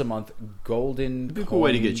personal once a month golden It'd be a cool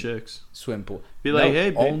way to get coin chicks. swim pool. Be like, hey,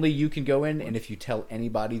 babe. only you can go in, and if you tell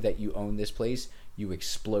anybody that you own this place, you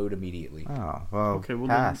explode immediately. Oh, well, Okay, well,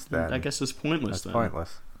 pass then, then. I guess it's pointless That's then.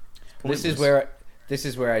 pointless. This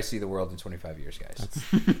is where I see the world in 25 years, guys.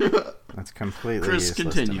 That's completely Chris,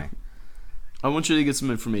 useless continue. to me. I want you to get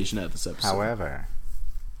some information out of this episode. However,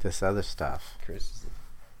 this other stuff Chris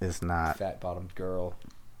is is a not... fat-bottomed girl.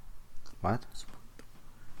 What?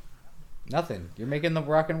 Nothing. You're making the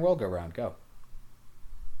rock and world go round. Go.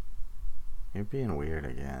 You're being weird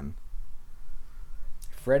again.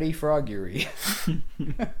 Freddy Froggery.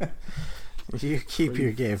 You keep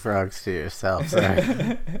your gay frogs to yourself,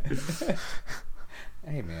 sir.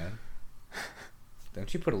 Hey, man.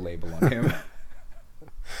 Don't you put a label on him.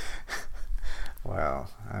 Well,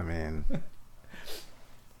 I mean...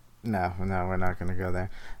 No, we're not going to go there.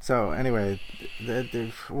 So, anyway,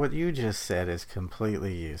 what you just said is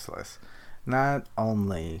completely useless. Not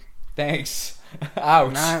only... Thanks.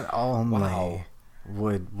 Ouch. Not only Wow.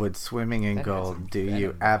 would swimming in That had some gold do venom you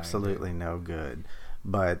behind absolutely no good,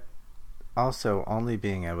 but also only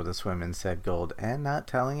being able to swim in said gold and not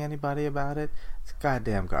telling anybody about it, it's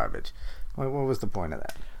goddamn garbage. What was the point of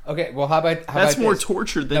that? Okay, well, how about That's more this?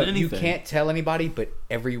 torture than No, anything. you can't tell anybody, but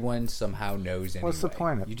everyone somehow knows anyway. What's the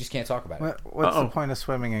point of- You just can't talk about it. What's the Uh-oh. point of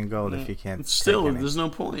swimming in gold if you can't? Still, take any? there's no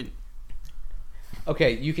point.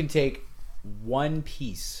 Okay, you can take one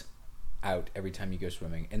piece out every time you go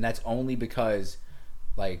swimming, and that's only because,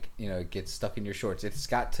 it gets stuck in your shorts. It's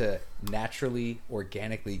got to naturally,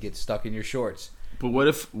 organically get stuck in your shorts. But what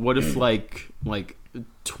if like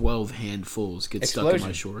 12 handfuls get stuck in my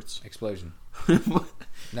Explosion. shorts? Explosion.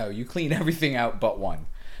 No, you clean everything out but one.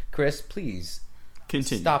 Chris, please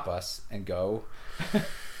Continue. stop us and go.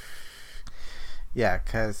 Yeah,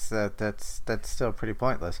 because that's still pretty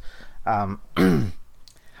pointless.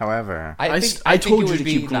 However, I think told it you would to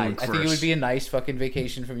be keep going, nice. I think it Chris. would be a nice fucking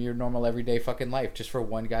vacation from your normal everyday fucking life, just for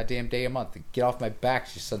one goddamn day a month. Get off my back,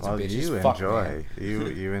 you sons well, of bitches. you Fuck, enjoy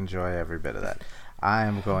man. you enjoy every bit of that. I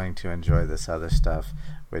am going to enjoy this other stuff,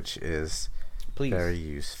 which is Please. very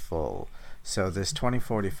useful. So this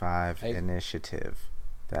 2045 Hey. initiative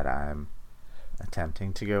that I'm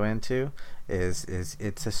attempting to go into is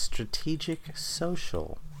it's a strategic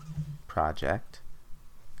social project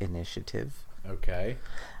initiative. Okay.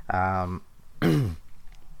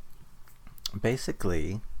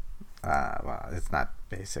 Basically, well, it's not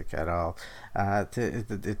basic at all.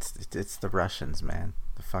 It's the Russians, man.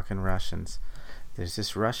 The fucking Russians. There's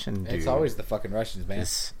this Russian dude. It's always the fucking Russians, man.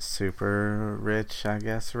 This super rich, I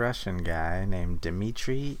guess, Russian guy named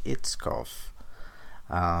Dmitry Itskov.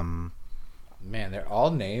 Man, they're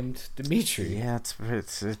all named Dimitri. Yeah,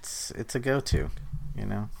 it's a go-to, you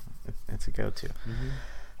know. It's a go-to. Mm-hmm.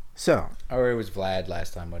 So Or it was Vlad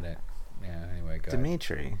last time, wasn't it? Yeah. Anyway, go. ahead.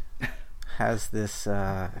 Dmitry has this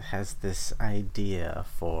idea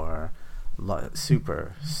for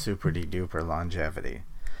super duper longevity,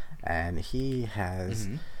 and he has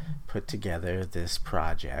put together this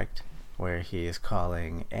project where he is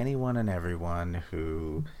calling anyone and everyone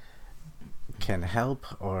who can help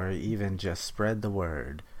or even just spread the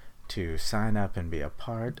word to sign up and be a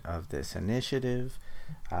part of this initiative.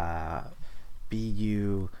 Be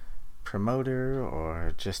you promoter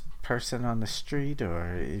or just person on the street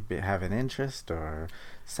or have an interest or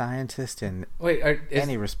scientist in Wait,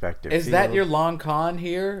 any respective is field. that your long con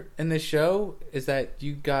here in this show? Is that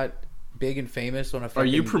you got big and famous on a Are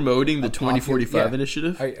fucking... you promoting the a popular- 2045 yeah.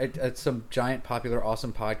 initiative? Some giant, popular,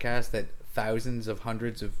 awesome podcast that thousands of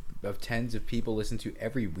hundreds of tens of people listen to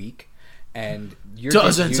every week, and you're just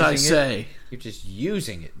Dozens, I using it- say. You're just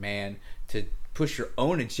using it, man, to push your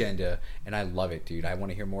own agenda, and I love it, dude. I want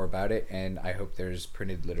to hear more about it, and I hope there's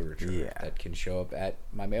printed literature that can show up at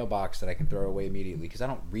my mailbox that I can throw away immediately, because I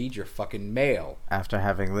don't read your fucking mail. After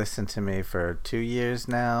having listened to me for 2 years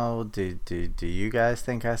now, do you guys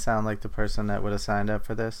think I sound like the person that would have signed up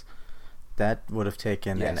for this? That would have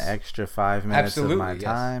taken an extra 5 minutes of my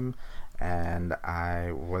time, and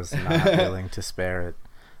I was not willing to spare it.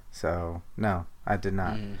 So, no, I did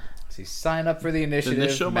not. See, sign up for the initiative. Then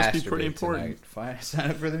this show must be pretty important. Sign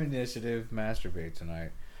up for the initiative. Masturbate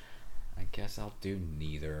tonight. I guess I'll do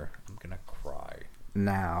neither. I'm gonna cry.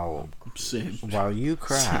 Now, Same. while you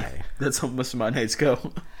cry, That's how most of my nights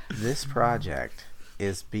go. this project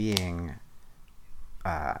is being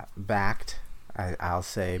backed, I'll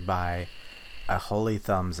say, by a holy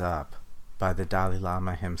thumbs up by the Dalai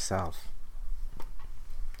Lama himself.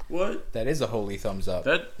 What? That is a holy thumbs up.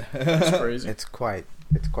 That's crazy. It's quite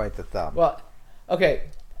the thumb. Well, okay,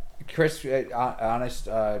 Chris. Honest,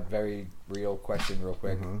 very real question, real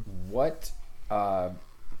quick. What, what's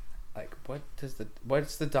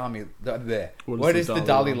the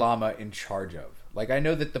Dalai Lama in charge of? Like, I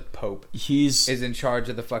know that the Pope is in charge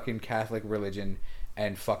of the fucking Catholic religion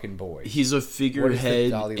and fucking boys. He's a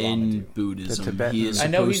figurehead Dalai Lama in do? Buddhism. He is I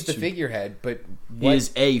know he's the figurehead, but he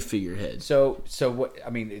is a figurehead. So what? I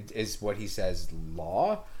mean, is what he says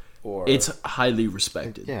law, or It's highly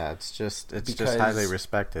respected. Yeah, it's just Because- highly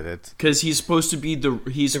respected. It's Because he's supposed to be a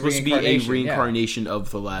reincarnation, reincarnation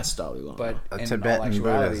of the last Dalai Lama. But A in Tibetan all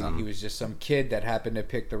actuality, Buddhism. he was just some kid that happened to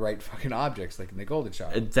pick the right fucking objects, like in the Golden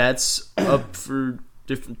Child. That's up for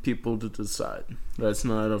different people to decide. That's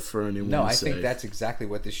not up for anyone No, to I say. think that's exactly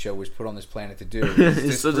what this show was put on this planet to do.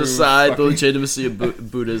 It's to decide the legitimacy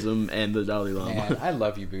of Buddhism and the Dalai Lama. Man, I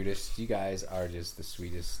love you, Buddhists. You guys are just the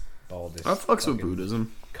sweetest, baldest. I fucks with fucking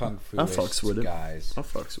Buddhism. Kung fu I fucks with it. guys. I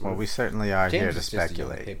fucks with well, it. we certainly are James here to is just a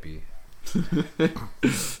young speculate.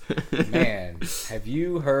 hippie. Man, have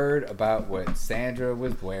you heard about what Sandra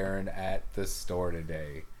was wearing at the store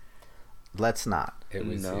today? Let's not. It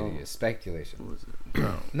was No. hideous. Speculation. What was it?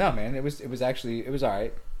 No. No, man, it was actually all right.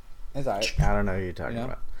 It was all right. I don't know who you're talking You know?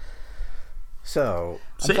 about. So,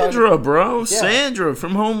 Sandra, bro. Sandra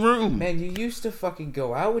from Homeroom. Man, you used to fucking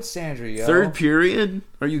go out with Sandra, yo. Third period?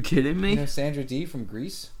 Are you kidding me? You know Sandra D from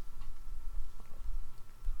Greece?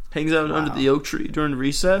 Hangs out under the oak tree during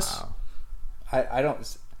recess? wow. I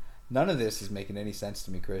don't. None of this is making any sense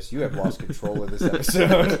to me, Chris. You have lost control of this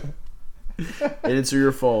episode. And it's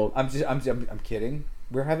your fault. I'm kidding.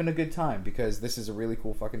 We're having a good time because this is a really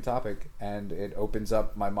cool fucking topic and it opens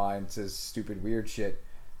up my mind to stupid weird shit.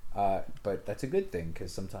 But that's a good thing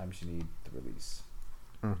because sometimes you need the release.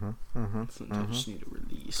 Sometimes you just need a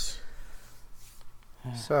release.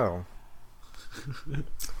 So,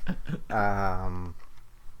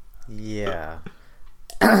 yeah.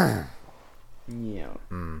 Yeah.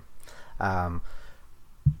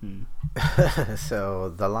 So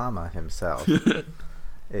the Lama himself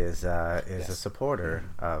is a supporter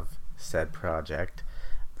of said project.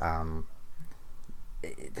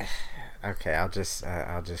 Okay, I'll just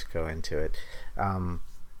go into it.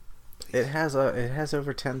 It has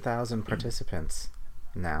over 10,000 participants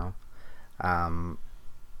now.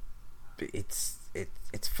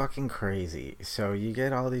 It's fucking crazy. So you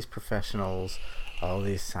get all these professionals, all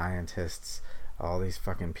these scientists, all these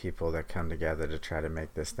fucking people that come together to try to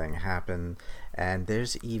make this thing happen. And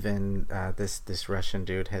there's even this Russian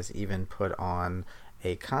dude has even put on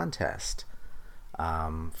a contest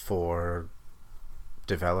for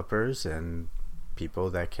developers and people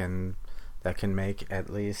that can make at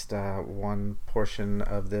least one portion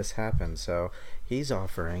of this happen. So he's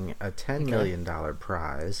offering a $10 million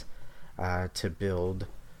prize to build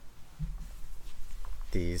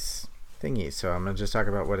these thingies. So I'm gonna just talk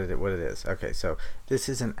about what it is. Okay, so this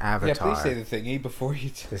is an avatar. Yeah, please say the thingy before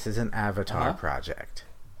you. This is an avatar project.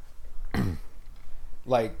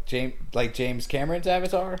 Like James Cameron's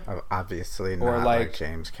Avatar. Obviously Or not like like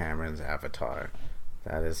James Cameron's Avatar.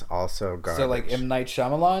 That is also garbage. So like M. Night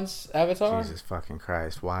Shyamalan's Avatar. Jesus fucking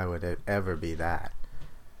Christ! Why would it ever be that?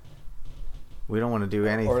 We don't want to do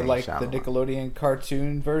anything. Or like Shyamalan. the Nickelodeon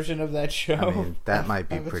cartoon version of that show. I mean, that might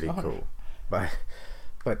be Avatar. pretty cool, but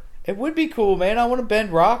It would be cool, man. I want to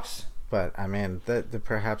bend rocks. I mean, the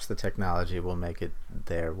perhaps the technology will make it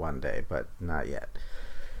there one day, but not yet.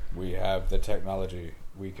 We have the technology.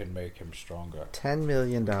 We can make him stronger. $10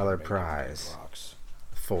 million Make him prize bend rocks.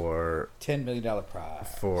 for $10 million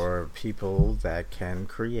prize. for people that can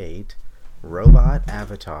create robot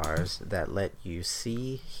avatars that let you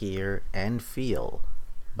see, hear, and feel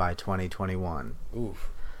by 2021. Oof.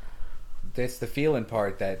 That's the feeling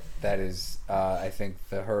part that is, I think,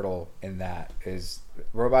 the hurdle in that is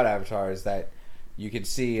robot avatars that you can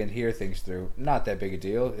see and hear things through. Not that big a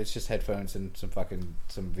deal. It's just headphones and some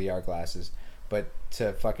VR glasses. But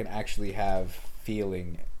to fucking actually have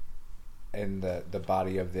feeling in the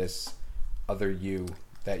body of this other you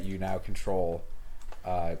that you now control,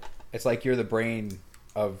 it's like you're the brain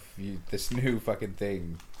of this new fucking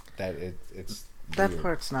thing that it's That weird.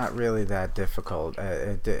 part's not really that difficult.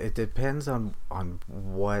 It depends on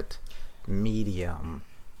what medium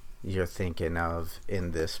you're thinking of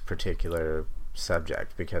in this particular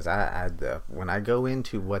subject, because when I go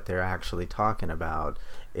into what they're actually talking about,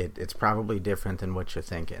 it's probably different than what you're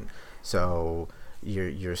thinking. So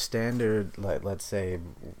your standard, let's say,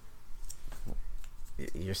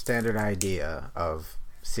 your standard idea of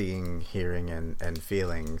seeing, hearing, and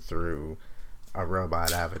feeling through a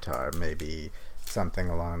robot avatar may be something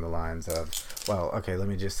along the lines of, well, okay, let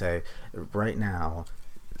me just say, right now,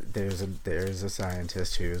 there's a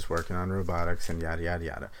scientist who's working on robotics and yada yada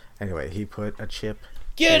yada. Anyway, he put a chip,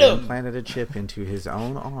 implanted a chip into his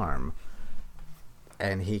own arm,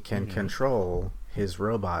 and he can control his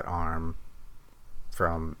robot arm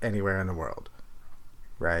from anywhere in the world.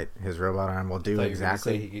 Right? His robot arm will do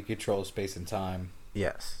exactly. He can control space and time,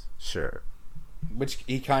 Yes, sure. which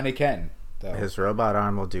he kind of can. Though. His robot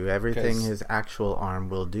arm will do everything 'Cause- his actual arm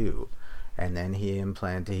will do, and then he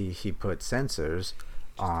put sensors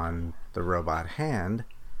on the robot hand,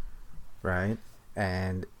 right?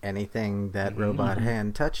 And anything that robot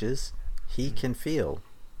hand touches, he can feel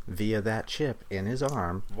via that chip in his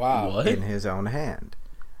arm, Wow, What? in his own hand.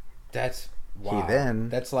 that's wow. then-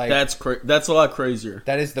 That's like That's a lot crazier.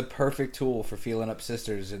 that is the perfect tool for feeling up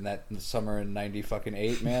sisters in that summer in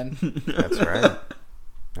 '98, man. That's right.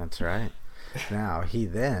 That's right. Now, he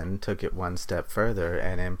then took it one step further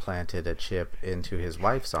and implanted a chip into his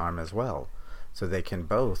wife's arm as well. So they can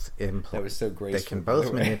both That was so they graceful. can by the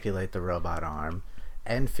both way. manipulate the robot arm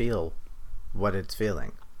and feel what it's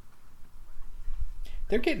feeling.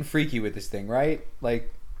 They're getting freaky with this thing, right?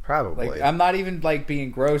 Like Probably. I'm not even like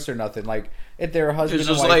being gross or nothing. Like if they're a husband It's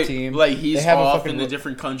and just wife team, like he's they have a off fucking in a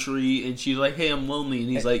different country, and she's like, "Hey, I'm lonely," and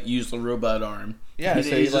he's like, "Use the robot arm." Yeah, and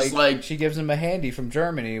so he's just like, she gives him a handy from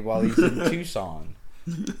Germany while he's in Tucson,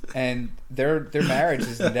 and their marriage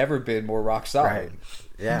has never been more rock solid. Right.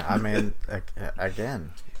 Yeah, I mean,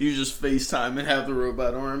 again, you just FaceTime and have the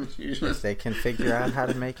robot arm. You if just- they can figure out how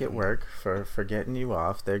to make it work for getting you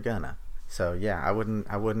off, they're gonna. So yeah, I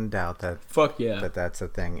wouldn't doubt that Fuck yeah. that's a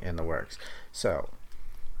thing in the works. So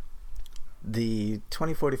the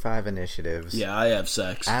 2045 initiatives, Yeah, I have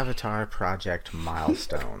sex. Avatar project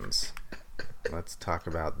milestones. Let's talk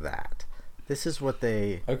about that. This is what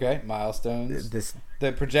Okay, milestones. this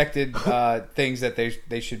The projected things that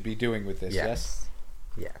they should be doing with this. Yes.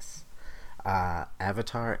 Yes.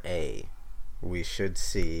 Avatar A, we should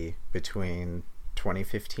see between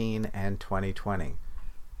 2015 and 2020.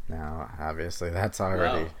 Now, obviously, that's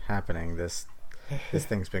already Wow. happening. This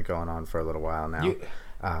thing's been going on for a little while now.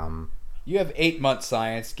 You have 8 months,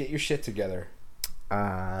 science. Get your shit together.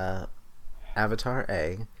 Avatar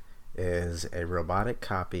A is a robotic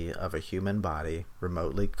copy of a human body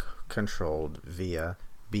remotely controlled via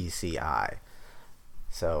BCI.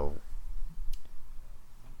 So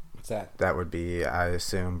What's that? that would be, I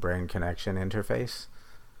assume, brain connection interface.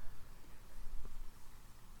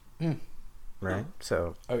 Right?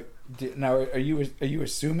 So Oh, now, are you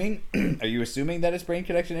assuming are you assuming that it's brain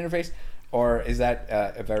connection interface, or is that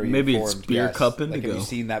a very Maybe it's informed beer guess? cup Like, have indigo. you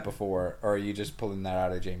seen that before, or are you just pulling that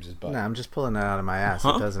out of James's butt? no, I'm just pulling it out of my ass.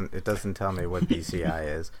 Huh? It doesn't tell me what BCI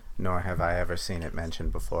is, nor have I ever seen it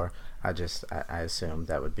mentioned before. I assume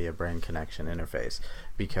that would be a brain connection interface,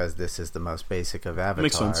 because this is the most basic of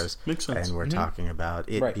Makes sense. avatars. Makes sense. And we're talking about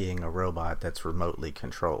it Right. being a robot that's remotely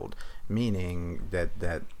controlled, meaning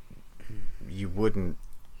that you wouldn't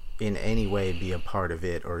in any way be a part of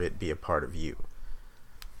it, or it be a part of you.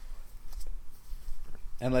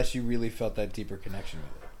 Unless you really felt that deeper connection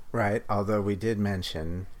with it. Right. Although we did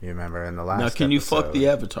mention, you remember in the last now, can you fuck episode- the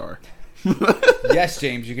avatar? Yes,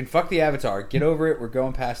 James, you can fuck the avatar. Get over it. We're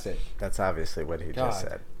going past it. That's obviously what he just God.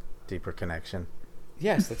 said. Deeper connection.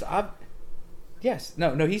 Yes, that's Yes,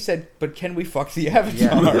 no. He said, but can we fuck the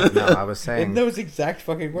avatar? Yeah. No, I was In saying. those exact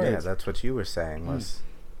fucking words. Yeah, that's what you were saying was.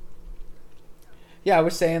 Yeah, I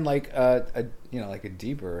was saying like a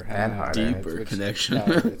deeper And harder. Deeper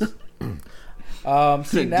connection.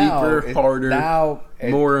 See now, Deeper, harder, now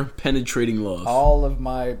More penetrating love. all of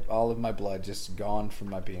my blood just gone from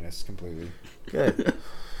my penis completely. Good.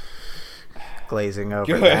 Glazing over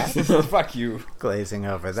Good. that. Fuck you. Glazing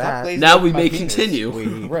over Stop that. glazing Now over we my may penis.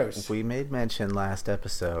 continue. Gross. We made mention last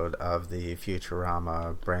episode of the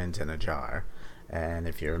Futurama Brains in a Jar, And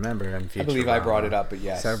if you remember in Futurama, I believe I brought it up, but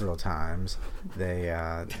yes. several times,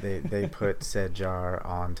 they put said jar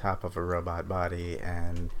on top of a robot body,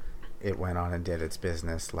 and it went on and did its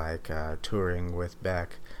business, like touring with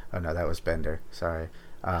Beck. Oh no, that was Bender. Sorry.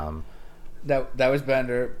 That was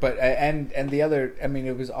Bender, but and the other, I mean,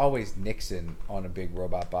 it was always Nixon on a big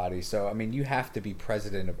robot body. So I mean, you have to be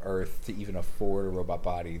president of Earth to even afford a robot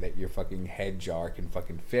body that your fucking head jar can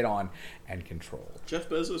fucking fit on and control. Jeff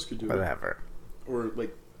Bezos could do Whatever. it. Or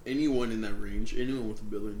like anyone in that range, anyone with $1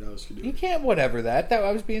 billion could do You it. can't whatever that.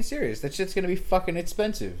 I was being serious. That shit's gonna be fucking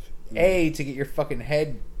expensive. A, to get your fucking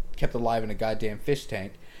head kept alive in a goddamn fish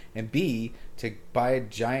tank, and B, to buy a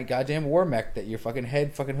giant goddamn war mech that your fucking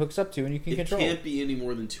head fucking hooks up to and you can It control. can't be any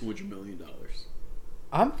more than $200 million.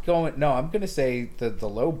 I'm gonna say the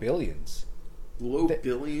low billions. Low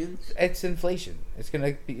billions? It's inflation.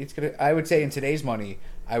 I would say in today's money,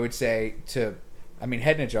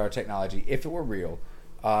 head in a jar technology, if it were real,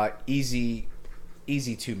 easy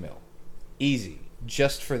 $2 million. Easy.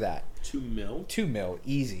 Just for that. $2 million? $2 million,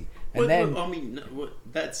 easy. And then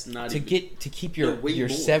that's not to even... keep your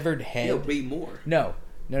severed head. Yeah, way more. No.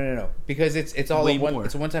 Because it's all Way one. more.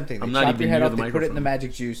 It's a one-time thing. They I'm not chop even your head near off. the They put it in the microphone.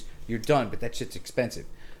 magic juice. You're done. But that shit's expensive.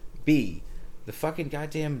 B, the fucking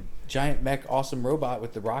goddamn giant mech, awesome robot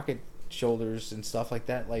with the rocket shoulders and stuff like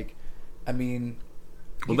that. Like, I mean,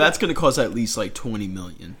 Well, that's going to cost at least like $20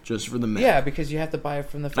 million just for the mech. yeah, because you have to buy it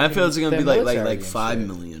from the. I Fucking, feel it's going to be the like military and $5 shit.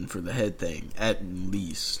 million for the head thing at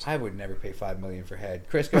least. I would never pay $5 million for head.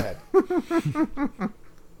 Chris, go ahead.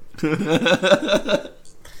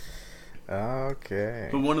 Okay.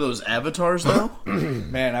 But one of those avatars though.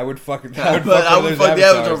 Man, I would fucking. I would fuck the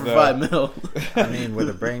avatar for $5 million. I mean, with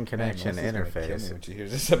a brain Man, connection Melissa's gonna kill me interface, when she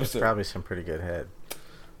hears this episode. probably some pretty good head.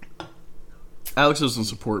 Alex doesn't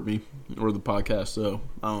support me or the podcast, so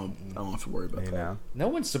I don't have to worry about You that. know, No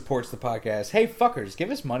one supports the podcast. Hey, fuckers, give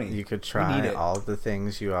us money. you could We try need it. all the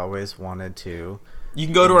things you always wanted to. You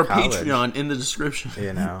can go to In our college. Patreon in the description.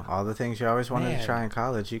 You know, all the things you always wanted Man. to try in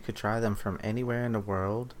college. You could try them from anywhere in the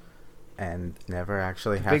world, and never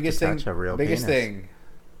actually have biggest to thing, touch a real biggest penis.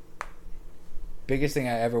 biggest thing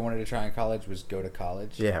I ever wanted to try in college was go to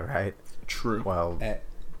college. Yeah, right. True. Well,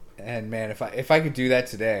 And man, if I could do that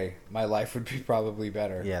today, my life would be probably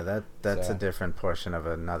better. yeah, that's So. a different portion of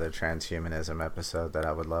another transhumanism episode that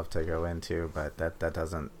I would love to go into, but that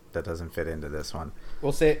doesn't fit into this one.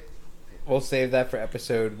 We'll save that for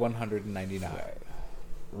episode 199.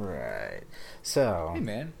 Right. So Hey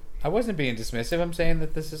man, I wasn't being dismissive. I'm saying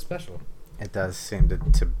that this is special. it does seem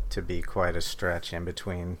to be quite a stretch in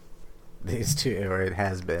between these two, or it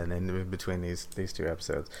has been in between these two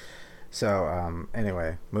episodes. So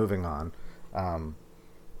anyway, moving on.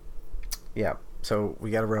 Yeah, so we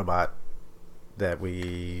got a robot that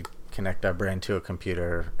we connect our brain to a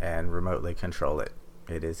computer and remotely control it.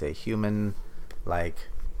 It is a human-like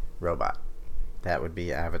robot. That would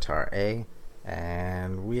be Avatar A,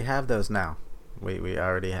 and we have those now. We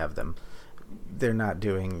already have them. They're not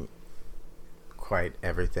doing quite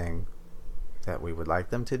everything that we would like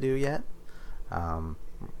them to do yet.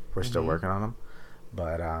 We're still working on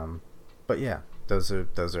them, but yeah, those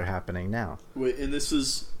are happening now. Wait, and this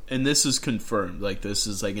is confirmed. Like this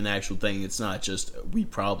is like an actual thing. It's not just we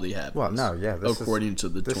probably have. Well, this, no, yeah, according to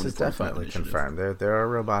the this is 2045 definitely initiative. confirmed. There are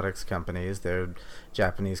robotics companies. There are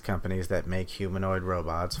Japanese companies that make humanoid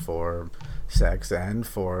robots for sex and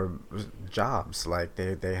for jobs. Like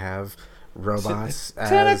they have robots as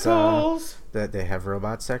Tentacles. that they have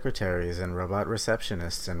robot secretaries and robot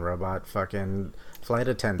receptionists and robot fucking flight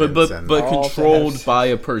attendants. But All controlled types. by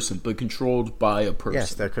a person. But controlled by a person.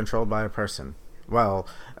 Yes, they're controlled by a person. Well,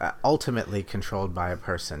 ultimately controlled by a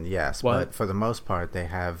person, yes. What? But for the most part, they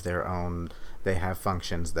have their own. They have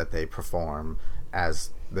functions that they perform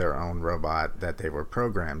as their own robot that they were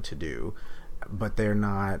programmed to do. But they're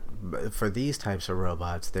not. For these types of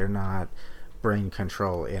robots, they're not brain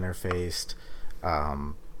control interfaced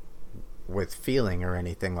with feeling or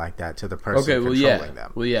anything like that to the person Okay. Well, controlling yeah.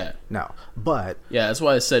 them. Well, yeah. No, but Yeah. That's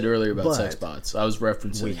why I said earlier about But sex bots. I was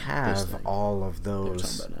referencing. we this have thing. all of talking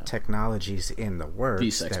those about now. technologies in the works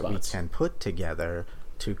These sex that bots. we can put together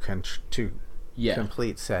to Yeah.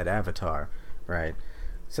 complete said avatar, right?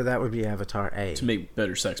 So that would be Avatar A. to make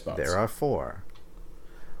better sex bots. There are 4.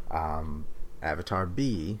 Avatar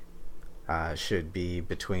B should be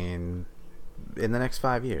in the next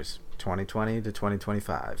 5 years, 2020 to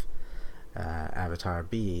 2025. Avatar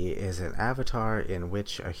B is an avatar in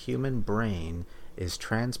which a human brain is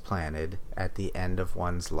transplanted at the end of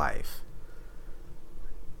one's life.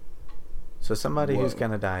 So somebody who's Whoa.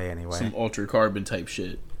 gonna die anyway. Some ultra carbon type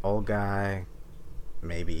shit. Old guy,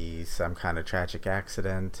 maybe some kind of tragic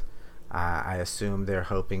accident, I assume they're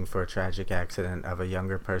hoping for a tragic accident of a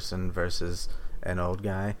younger person versus an old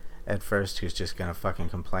guy at first who's just gonna fucking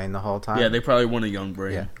complain the whole time. Yeah, they probably want a young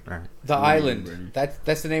brain. Yeah, right. The Brain. Island.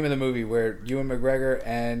 That's the name of the movie where Ewan McGregor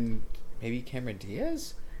and maybe Cameron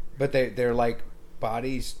Diaz, but they're like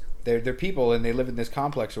bodies. They're people and they live in this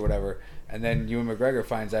complex or whatever. And then Ewan McGregor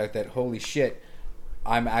finds out that holy shit,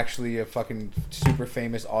 I'm actually a fucking super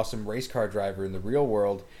famous, awesome race car driver in the real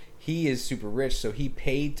world. He is super rich, so he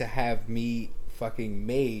paid to have me fucking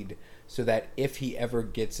made so that if he ever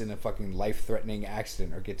gets in a fucking life-threatening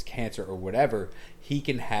accident or gets cancer or whatever, he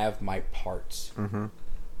can have my parts. Mm-hmm.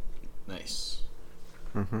 Nice.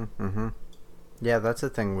 Mm-hmm. Mm-hmm. Yeah, that's a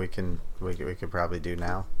thing we could probably do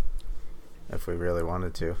now if we really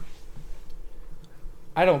wanted to.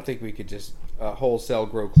 I don't think we could just wholesale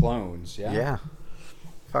grow clones, yeah? Yeah.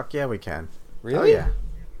 Fuck yeah, we can. Really? Oh,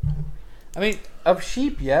 yeah. I mean, of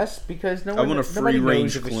sheep, yes, because want a nobody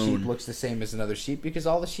free-range knows if a clone. sheep looks the same as another sheep because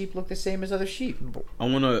all the sheep look the same as other sheep. I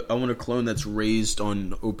want a clone that's raised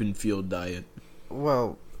on open field diet.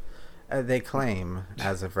 Well, they claim,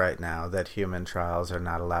 as of right now, that human trials are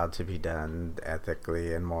not allowed to be done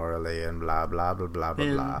ethically and morally and blah, blah, blah, blah, blah,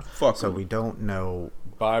 blah. Fuck So 'em. we don't know...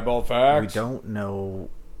 Bible facts. We don't know,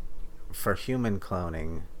 for human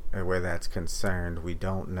cloning, where that's concerned, we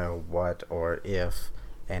don't know what or if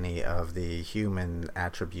any of the human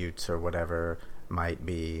attributes or whatever might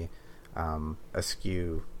be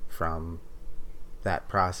askew from that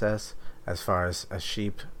process. As far as a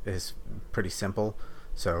sheep is pretty simple,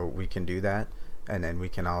 so we can do that. And then we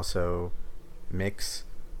can also mix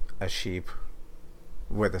a sheep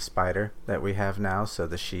with a spider that we have now, so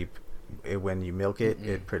the sheep, when you milk it,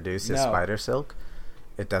 it produces No. spider silk.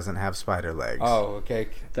 It doesn't have spider legs. Oh, okay.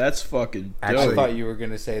 That's fucking Actually- I thought you were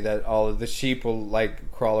going to say that all of the sheep will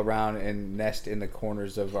like crawl around and nest in the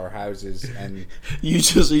corners of our houses and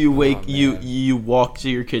You wake Oh, you man. you walk to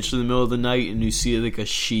your kitchen in the middle of the night and you see like a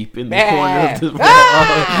sheep in the Ah! corner of the wall.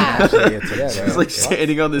 Actually, it's a Yeah, It's they're like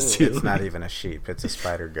standing on this It's ceiling. not even a sheep. It's a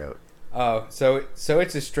spider goat. oh, so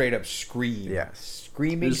it's a straight up scream. Yes.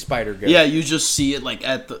 Screaming spider goat. Yeah, you just see it like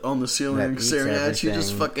on the That ceiling eats staring at you,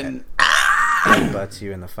 just everything fucking. It butts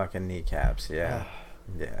you in the fucking kneecaps. Yeah.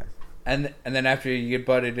 Yeah. And then after you get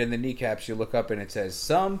butted in the kneecaps, you look up and it says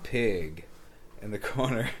some pig in the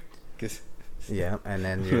corner. 'Cause Yeah. And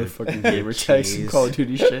then Your your fucking gamer tags and cheese. Call of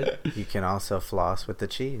Duty shit. You can also floss with the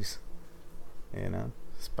cheese. You know?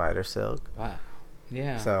 Spider silk. wow.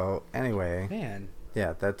 Yeah. So, anyway. Man,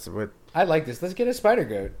 Yeah, that's what... I like this. Let's get a spider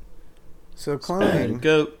goat. So, Spider cloning...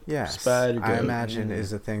 goat. Yes, Spider I goat. imagine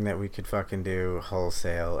is a thing that we could fucking do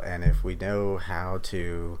wholesale, and if we know how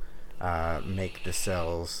to make the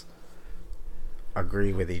cells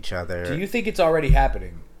agree with each other, Do you think it's already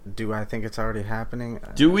happening? do I think it's already happening?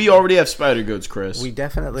 Do we already have spider goats, Chris? We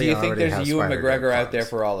definitely. Do you think already there's have a Ewan Spider McGregor Goat out there clones.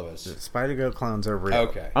 for all of us? Spider Goat clones are real.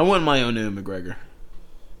 Okay. I want my own Ewan McGregor.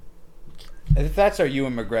 If that's our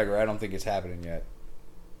Ewan McGregor, I don't think it's happening yet.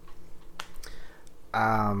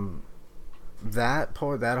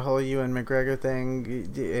 That whole Ewan McGregor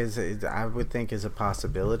thing is I would think is a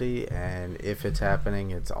possibility, and if it's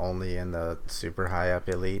happening, it's only in the super high up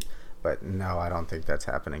elite. But no, I don't think that's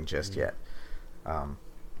happening just yet.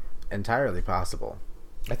 Entirely possible,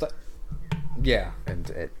 I thought. Yeah, and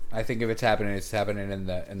it I think if it's happening in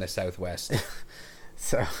the Southwest.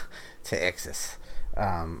 so Texas.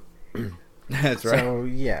 That's right. So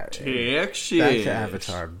yeah, Texas. back to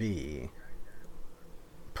Avatar B.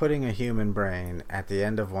 Putting a human brain at the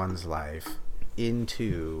end of one's life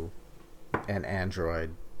into an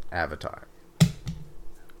android avatar.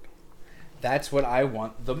 That's what I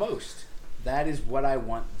want the most. That is what I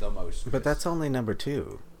want the most. But that's only number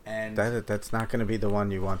 2. and That's not going to be the one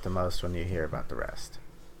you want the most when you hear about the rest.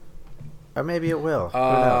 Or maybe it will. Who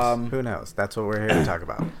Um, knows? Who knows? That's what we're here to talk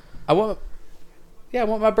about. I want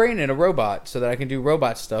my brain in a robot so that I can do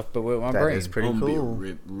robot stuff, but with my That brain. is pretty I'm gonna be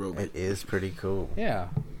a cool. robot. It is pretty cool. Yeah,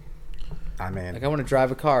 I mean, like I want to drive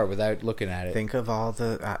a car without looking at it. think of all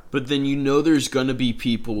the... But then you know there's gonna be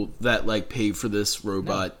people that like pay for this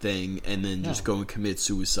robot thing and then just go and commit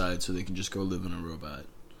suicide so they can just go live in a robot.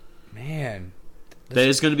 Man,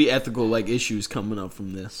 There's gonna be ethical like issues coming up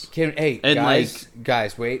from this. And,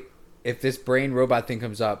 guys, wait. If this brain robot thing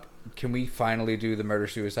comes up, can we finally do the murder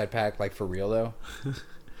suicide pact like for real though?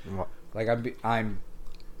 Well, Like I'm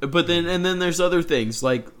But then there's other things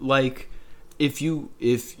like if you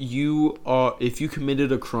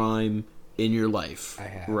committed a crime in your life, I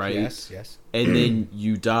have right? yes. And then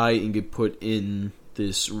you die and get put in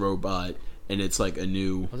this robot, and it's like a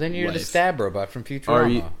new. Well, then you're the life. stab robot from Futurama. Are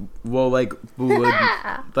you? Well, like would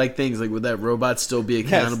like things like would that robot still be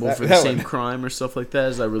accountable that- for the that same would- crime or stuff like that?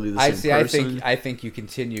 Is that really the same person? I think you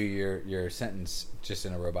continue your sentence just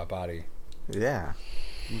in a robot body. Yeah.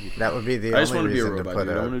 That would be the I just only want to be a reason to robot. put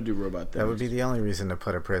Dude. I want to do robot things. that would be the only reason to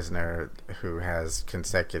put a prisoner who has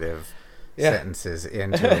consecutive Yeah. sentences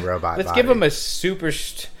into a robot Let's body. give him a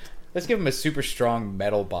super strong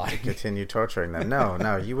metal body. Continue torturing them.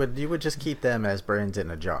 No, you would just keep them as brains in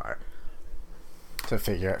a jar to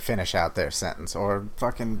finish out their sentence, or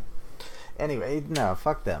fucking. Anyway, no,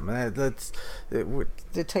 fuck them.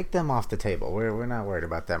 Take them off the table. We're not worried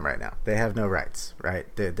about them right now. They have no rights, right?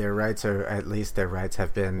 Their rights are, at least their rights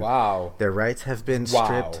have been. Wow. Their rights have been Wow.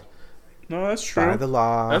 stripped No, that's true. by the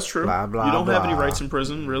law. That's true. Blah, blah, you don't have any blah. rights in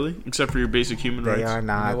prison, really, except for your basic human They rights. are You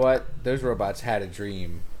not. know what? Those robots had a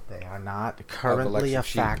dream. They are not currently a electric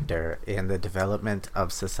sheep. factor in the development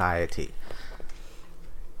of society.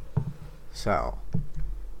 So,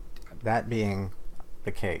 that being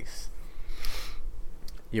the case,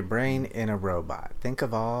 your brain in a robot. Think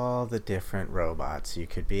of all the different robots you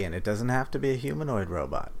could be in. It doesn't have to be a humanoid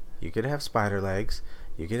robot. You could have spider legs.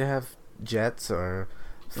 You could have jets, or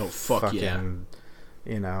Oh, fuck yeah.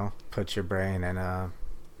 put your brain in a,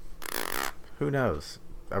 who knows,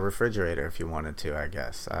 a refrigerator if you wanted to, I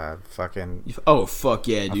guess. Oh, fuck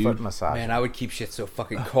yeah, A dude. foot massage. Man, I would keep shit so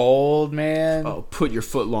fucking cold, man. Oh, put your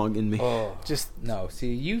foot long in me. Oh, Just no.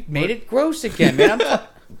 See, you made it gross again, man.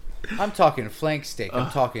 I'm talking flank steak. I'm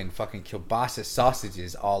talking fucking kielbasa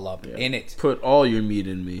sausages all up in it. Put all your meat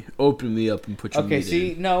in me. Open me up and put your Okay, meat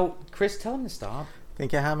see, in. no, Chris, tell him to stop.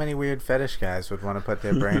 think of how many weird fetish guys would want to put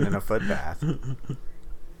their brain in a foot bath.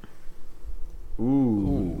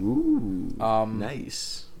 Ooh. Um,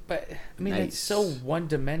 Nice. But I mean, Nice. it's so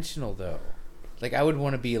one-dimensional, though. Like, I would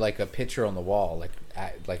want to be like a picture on the wall,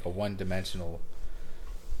 like a one-dimensional.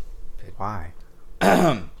 Why?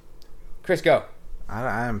 Chris, go.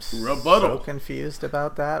 I'm Rebuttal. so confused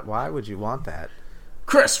about that. Why would you want that?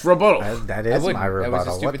 Chris, rebuttal. That I is wouldn't. my That was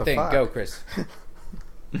a rebuttal. stupid What the thing. fuck? Go, Chris.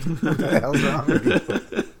 What the hell's wrong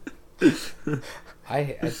with you?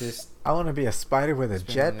 I just. I want to be a spider with a It's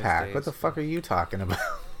been those jetpack. What days. the fuck are you talking about?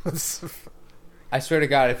 I swear to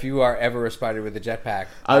God, if you are ever a spider with a jetpack,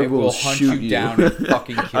 I will will hunt shoot you down and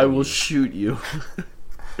fucking kill I will you. shoot you.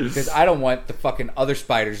 Because I don't want the fucking other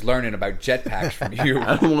spiders learning about jetpacks from you.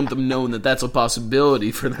 I don't want them knowing that that's a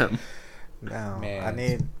possibility for them. No,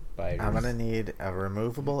 Man, I'm gonna need a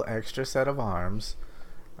removable extra set of arms.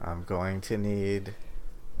 I'm going to need,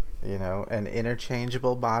 an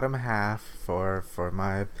interchangeable bottom half for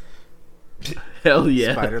my Hell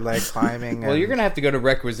yeah. spider leg climbing. Well, and you're gonna have to go to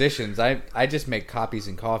requisitions. I just make copies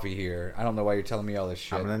and coffee here. I don't know why you're telling me all this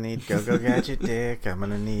shit. I'm gonna need Go-Go Gadget dick. I'm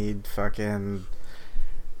gonna need fucking,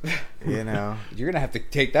 You're gonna have to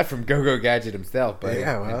take that from Go-Go Gadget himself, but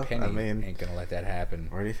Yeah, well, Penny I mean- ain't gonna let that happen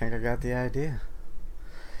Where do you think I got the idea?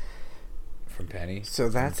 from Penny. So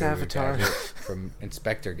that's from Go-Go Avatar. Gadget, from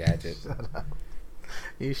Inspector Gadget.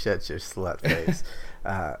 You shut your slut face.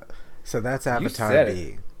 So that's Avatar said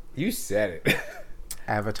B. You said it.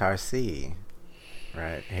 Avatar C.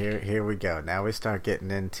 Right, here we go. Now we start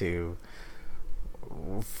getting into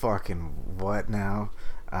fucking what now?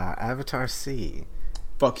 Avatar C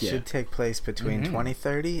Fuck yeah. should take place between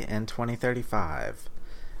 2030 and 2035.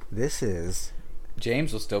 This is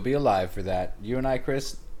James will still be alive for that. You and I,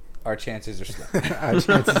 Chris, our chances are slim. our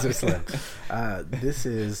chances are slim. This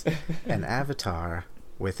is an avatar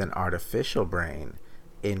with an artificial brain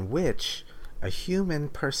in which a human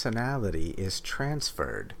personality is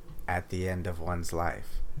transferred at the end of one's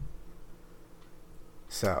life.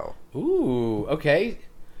 So, Ooh, okay.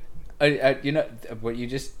 What you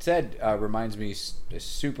just said reminds me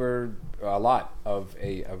a lot of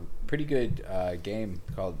a pretty good game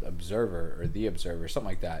called Observer or The Observer, something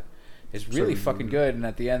like that. It's really fucking good, and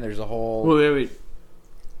at the end there's a whole... Wait.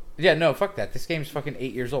 Yeah, no, fuck that. This game's fucking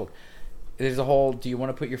 8 years old. There's a whole, do you want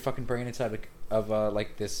to put your fucking brain inside of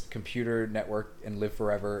like this computer network and live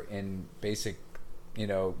forever in basic,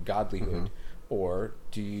 godlyhood? Or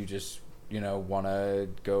do you just, want to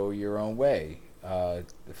go your own way? The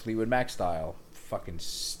Fleetwood Mac style. Fucking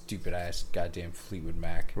stupid ass goddamn Fleetwood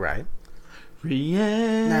Mac. right?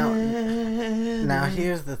 Rihanna. Now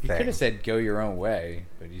here's the You could thing. have said go your own way,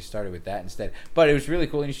 but you started with that instead. But it was really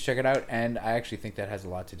cool, and you should check it out. And I actually think that has a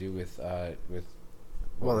lot to do with what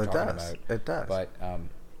Well, we're it talking does. about. It does. But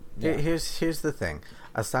Here's the thing.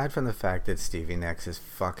 Aside from the fact that Stevie Nicks is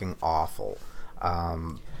fucking awful,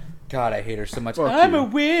 God, I hate her so much. Fuck I'm you. a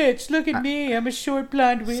witch. Look at me. I'm a short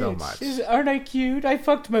blonde witch. So much. Aren't I cute? I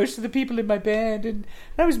fucked most of the people in my band, and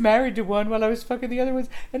I was married to one while I was fucking the other ones.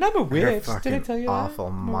 And I'm a Her witch. fucking Did I tell you awful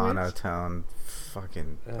that? I'm a witch. monotone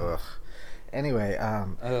fucking ugh. Anyway,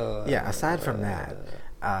 yeah, aside from that,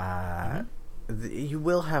 you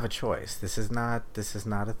will have a choice. This is not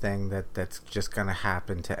a thing that's just going to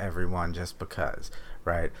happen to everyone just because,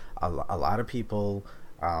 right? A lot of people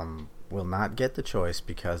will not get the choice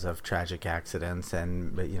because of tragic accidents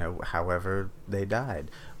and, you know, however they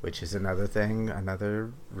died, which is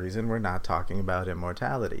another reason we're not talking about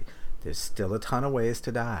immortality. There's still a ton of ways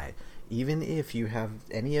to die. Even if you have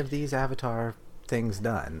any of these avatar things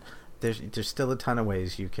done, there's still a ton of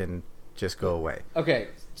ways you can just go away. Okay,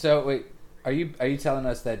 so wait, are you telling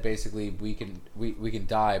us that basically we can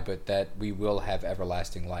die, but that we will have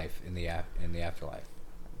everlasting life in the afterlife?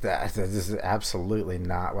 This is absolutely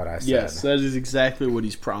not what I said. Yes, that is exactly what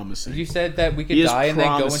he's promising. You said that we could He is die and then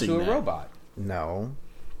go promising into a that. robot. No.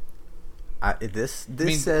 This I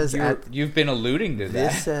mean, says you've been alluding to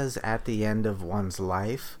this that. says at the end of one's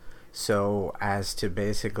life, so as to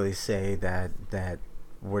basically say that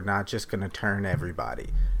we're not just going to turn everybody.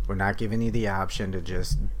 We're not giving you the option to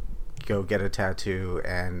just go get a tattoo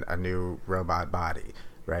and a new robot body,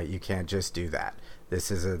 right? You can't just do that. This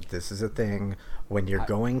is a thing when you're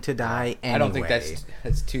going to die anyway. I don't think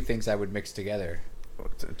that's two things I would mix together.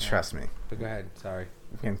 Trust me. But go ahead. Sorry.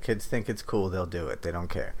 When kids think it's cool, they'll do it. They don't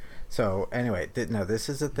care. So anyway, no, this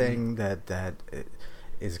is a thing that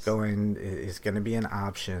is going to be an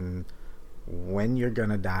option when you're going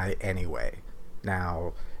to die anyway.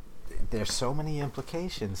 Now, there's so many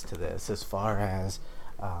implications to this as far as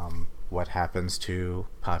what happens to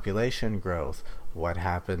population growth, what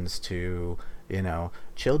happens to, you know,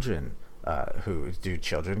 children. Do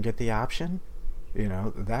children get the option? You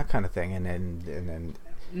know, that kind of thing, and then.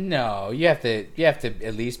 No, you have to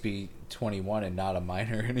at least be 21 and not a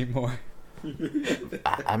minor anymore.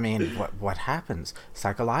 I mean, what happens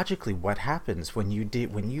psychologically? What happens when you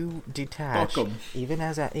detach? Fuck 'em.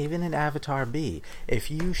 Even in Avatar B, if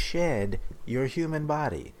you shed your human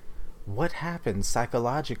body, what happens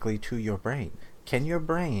psychologically to your brain?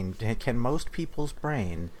 Can most people's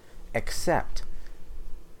brain accept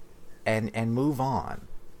and move on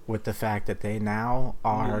with the fact that they now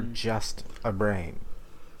are just a brain?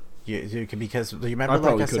 Because you remember,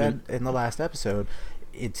 like I said in the last episode,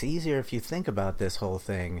 it's easier if you think about this whole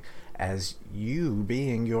thing as you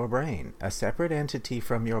being your brain, a separate entity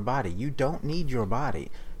from your body. You don't need your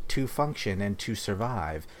body to function and to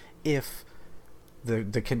survive if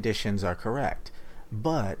the conditions are correct.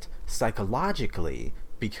 But psychologically,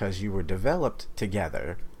 because you were developed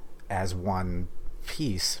together as one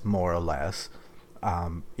piece, more or less,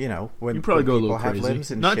 you know, when You probably when go a people little have crazy.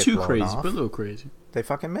 limbs and Not shit too blown crazy, off, but a little crazy. they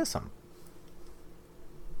fucking miss them.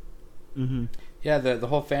 Mm-hmm. Yeah, the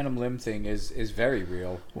whole phantom limb thing is very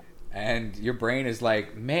real. And your brain is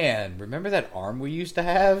like, man, remember that arm we used to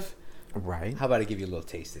have? Right. How about I give you a little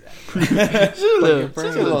taste of that? Just a little, brain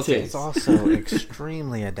just a little is taste. It's also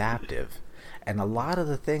extremely adaptive. And a lot of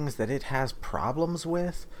the things that it has problems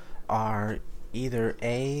with are either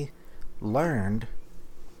A, learned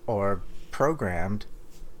or programmed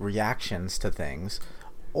reactions to things,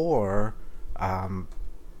 or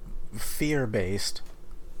fear-based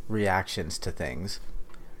reactions to things.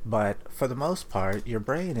 But for the most part, your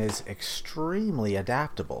brain is extremely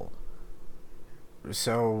adaptable.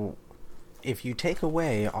 So if you take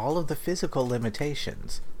away all of the physical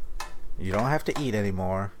limitations, you don't have to eat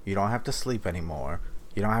anymore, you don't have to sleep anymore,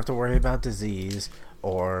 you don't have to worry about disease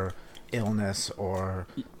or illness or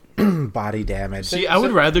body damage. See, I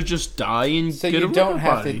would rather just die and So get you a don't robot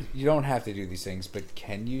have body. to. You don't have to do these things, but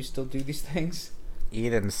can you still do these things?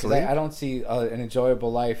 Eat and 'Cause sleep. I don't see an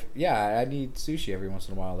enjoyable life. Yeah, I need sushi every once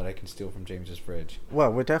in a while that I can steal from James's fridge.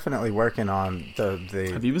 Well, we're definitely working on the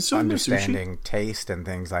Have you been stealing their sushi? understanding taste and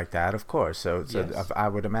things like that, of course. So Yes. I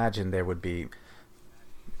would imagine there would be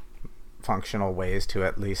functional ways to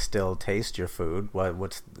at least still taste your food.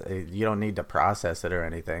 You don't need to process it or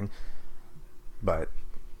anything. But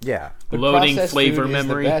yeah, But Loading processed flavor food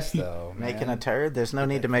memory. Is the best, though, making man. a turd, there's no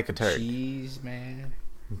need to make a turd. Cheese, man.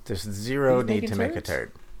 There's zero He's need making to make a turds?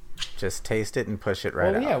 turd. Just taste it and push it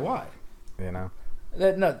right Well, out. yeah. Why? You know.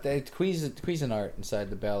 It's Cuisinart inside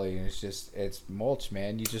the belly, and it's mulch,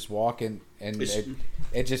 man. You just walk in, and It's-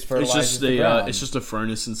 it just It's fertilizes just the ground. it's just a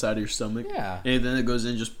furnace inside of your stomach. Yeah. And then it goes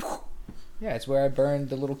in just. Yeah, it's where I burned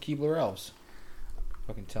the little Keebler elves.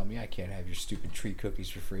 Fucking tell me I can't have your stupid tree cookies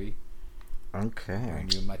for free. Okay. Burn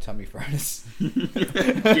you in my tummy furnace.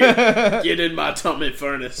 Get in my tummy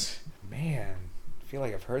furnace. Man, feel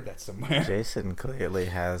like I've heard that somewhere. Jason clearly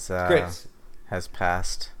has Chris. has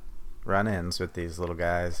passed run-ins with these little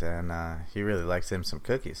guys, and he really likes him some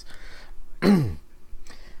cookies.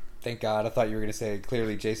 Thank God. I thought you were going to say,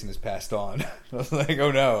 clearly Jason has passed on. I was like,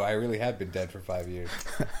 oh no, I really have been dead for 5 years.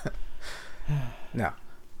 No,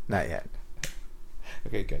 not yet.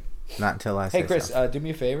 Okay, good. Not until I say Hey, Chris, so. do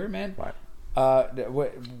me a favor, man. What?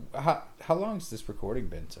 How long has this recording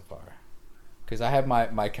been so far? Because I have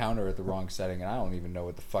my counter at the wrong setting, and I don't even know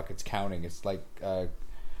what the fuck it's counting. It's like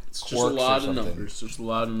It's just a quarks or lot of something. numbers. Just a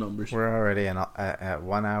lot of numbers. We're already at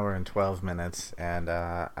 1 hour and 12 minutes, and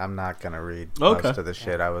I'm not going to read Okay. most of the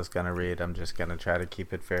shit I was going to read. I'm just going to try to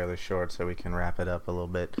keep it fairly short so we can wrap it up a little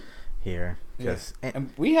bit here. Yeah. 'Cause-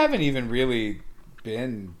 And we haven't even really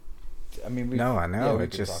been. I mean, No, I know, we've it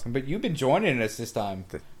been just- talking, but you've been joining us this time.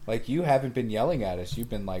 The- Like, you haven't been yelling at us. You've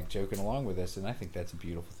been like joking along with us, and I think that's a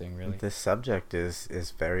beautiful thing, really. This subject is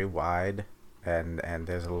very wide, and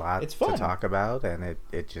there's a lot It's to fun. talk about, and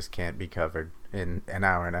it just can't be covered in an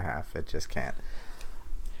hour and a half. It just can't.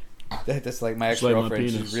 That's like my Just like my ex-girlfriend.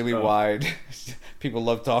 She's penis. really Oh. wide. People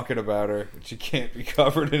love talking about her, but she can't be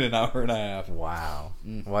covered in an hour and a half. Wow.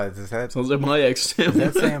 What does that? Sounds like my ex. Does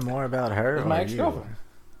that say more about her That's or my you? ex-girlfriend.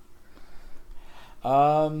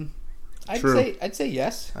 True. I'd say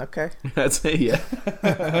yes. Okay. That's it. Yeah.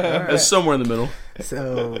 That's somewhere in the middle.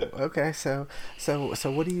 So okay. So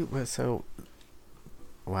what do you? So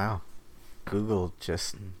wow. Google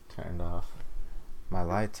just turned off my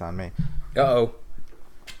lights on me. Uh-oh.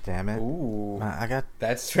 Damn it. Ooh. I got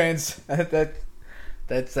That's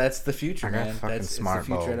that's the future, I got man. fucking It's smart the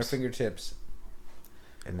future at our bulbs. fingertips.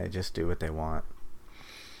 and they just do what they want.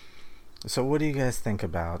 So what do you guys think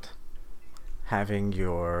about having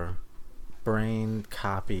your brain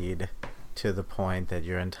copied to the point that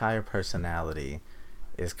your entire personality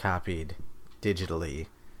is copied digitally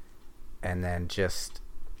and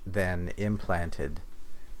then implanted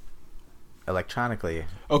electronically?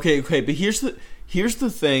 Okay, but here's the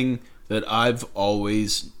thing that I've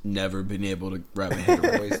always never been able to wrap my head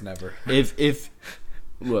around. Always never. If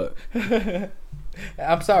look,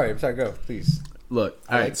 I'm sorry. Go, please. Look,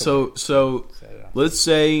 I all like right. the- So Set it up. let's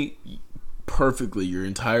say perfectly your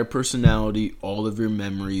entire personality, all of your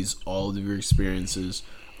memories, all of your experiences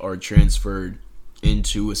are transferred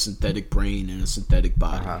into a synthetic brain and a synthetic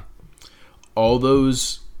body. Uh-huh. All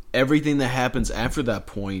those, everything that happens after that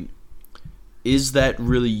point, is that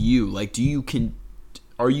really you? Like,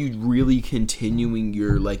 are you really continuing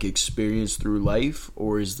your like experience through life,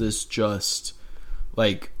 or is this just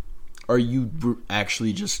like, are you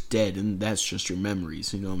actually just dead and that's just your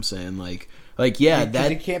memories? You know what I'm saying? Like yeah,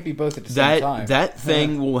 Because it can't be both at the same time. that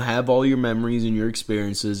thing will have all your memories and your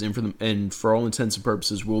experiences, and for all intents and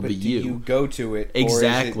purposes will But be do you go to it,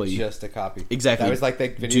 Exactly. or is it just a copy? Exactly. That was like the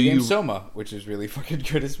video Do game you- Soma, which is really fucking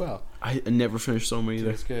good as well. I never finished Soma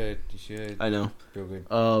either. It's good. You should. I know. Feel good.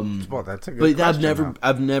 Well, that's a good But question.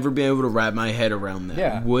 I've never been able to wrap my head around that.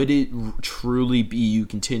 Yeah. Would it truly be you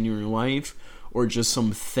continuing life, or just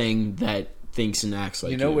something that thinks and acts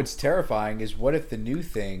like You know what's terrifying is what if the new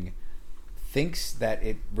thing thinks that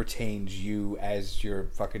it retains you as your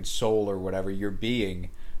fucking soul or whatever, your being,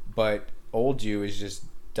 but old you is just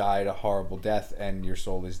died a horrible death and your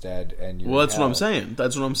soul is dead and you're Well, that's in what I'm hell. saying.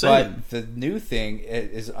 That's what I'm saying. But the new thing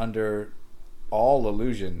is under all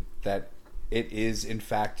illusion that it is in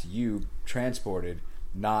fact you transported,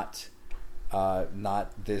 not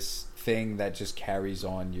this thing that just carries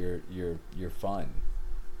on your fun.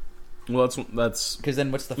 Well, that's Because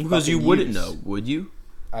then what's the because you fucking wouldn't use? know, would you?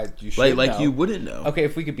 You should Like know. you wouldn't know. Okay,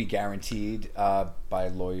 if we could be guaranteed by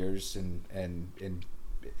lawyers and in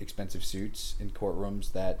expensive suits in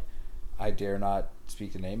courtrooms that I dare not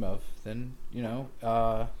speak the name of, then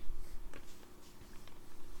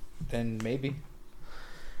then maybe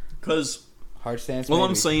Because hard stance. all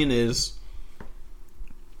I'm maybe. saying is,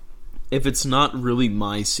 if it's not really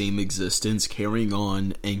my same existence carrying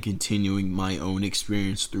on and continuing my own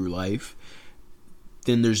experience through life,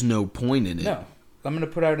 then there's no point in it. No, I'm going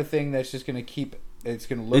to put out a thing that's just going to keep. It's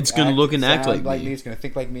going to look. It's gonna look and act sound like me. It's going to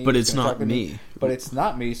think like me. But it's gonna not talk like me. But it's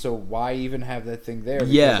not me. So why even have that thing there?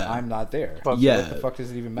 Because Yeah. I'm not there. But- Yeah. What the fuck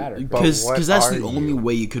does it even matter? Because what that's are the only you?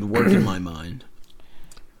 way it could work in my mind.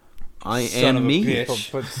 I Son of am a me.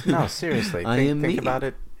 bitch. But no, seriously. I think, am think me. about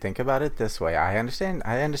it. Think about it this way. I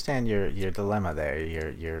understand your dilemma there.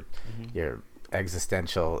 Your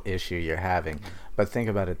existential issue you're having. But think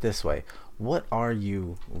about it this way. What are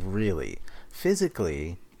you really?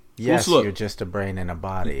 Physically, yes, look. you're just a brain and a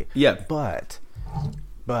body. Yeah. But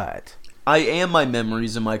I am my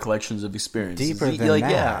memories and my collections of experiences. Deeper than like,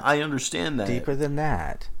 that. yeah, I understand that. deeper than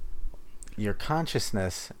that, your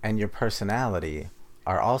consciousness and your personality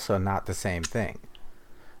are also not the same thing.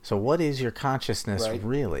 So what is your consciousness Right.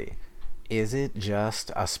 really? Is it just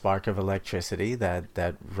a spark of electricity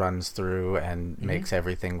that runs through and makes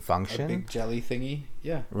everything A function? big jelly thingy.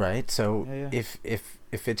 Yeah. Right? So Yeah, yeah.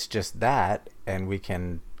 if it's just that, and we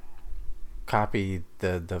can copy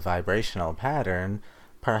the vibrational pattern,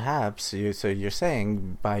 perhaps so you're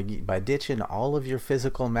saying by ditching all of your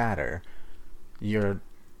physical matter, you're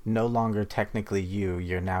no longer technically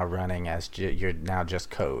you're now running as you're now just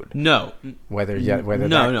code. No, Whether No, that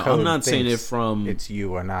no, code I'm not saying it thinks from- it's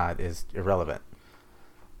you or not is irrelevant.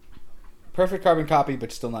 Perfect carbon copy,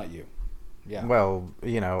 but still not you. Yeah. Well,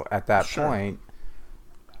 at that Sure. point,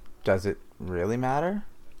 does it really matter?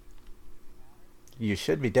 You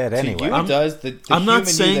should be dead To anyway. you, it does. The I'm human not you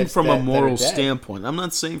saying that's from that- a that are moral dead. standpoint. I'm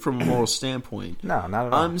not saying from a moral standpoint. No, not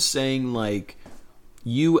at all. I'm saying like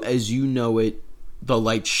you as you know it, the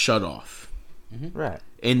lights shut off. Right.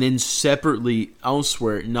 And then separately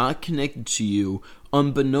elsewhere, not connected to you,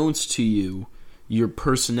 unbeknownst to you, your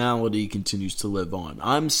personality continues to live on.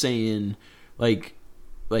 I'm saying like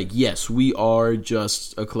yes, we are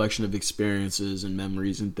just a collection of experiences and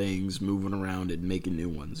memories and things moving around and making new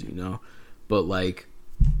ones, But like,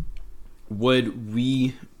 would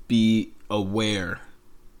we be aware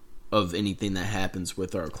of anything that happens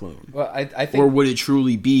with our clone? Well, I think. Or would it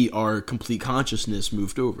truly be our complete consciousness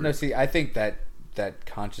moved over? No, see, I think that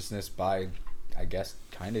consciousness, by I guess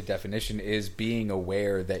kind of definition, is being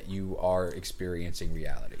aware that you are experiencing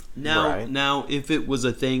reality. Now, if it was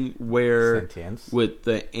a thing where Sentience. with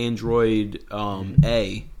the Android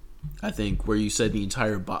A, I think where you said the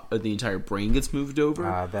entire brain gets moved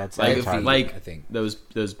over. That's like Avatar if, B, like I think. those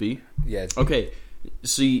B. Yeah. It's, Okay,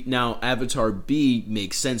 see now Avatar B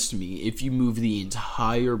makes sense to me. If you move the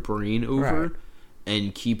entire brain over Right.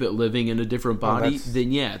 and keep it living in a different Well, body, that's-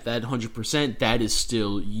 then yeah, that 100% that is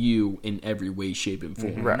still you in every way, shape, and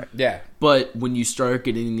form. Right. Yeah. But when you start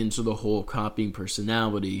getting into the whole copying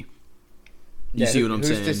personality, you see what I'm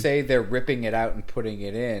saying? Who's to say they're ripping it out and putting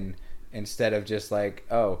it in instead of just like,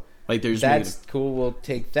 oh, Like there's that's cool. We'll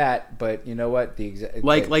take that, but you know what? The exact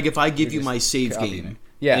like if I give they're you just my save copying game, it.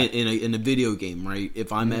 Yeah. in a video game, right?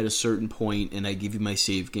 If I'm at a certain point and I give you my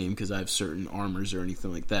save game because I have certain armors or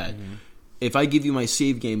anything like that, if I give you my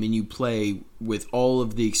save game and you play with all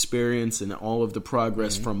of the experience and all of the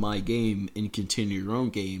progress from my game and continue your own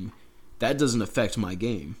game, that doesn't affect my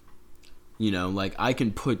game. Like I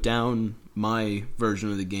can put down my version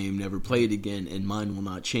of the game, never play it again, and mine will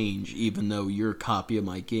not change, even though your copy of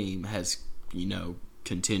my game has,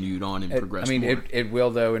 continued on and progressed. I mean, more. it will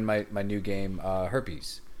though in my new game,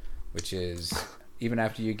 Herpes, which is even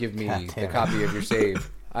after you give me God the damn it. copy of your save,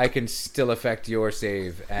 I can still affect your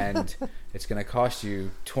save, and it's going to cost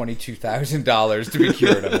you $22,000 to be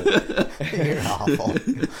cured of it. You're awful.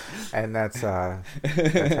 And that's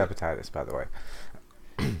hepatitis, by the way.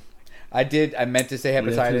 I meant to say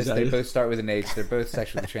hepatitis. They Hepatitis. both start with an H. They're both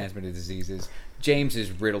sexually transmitted diseases. James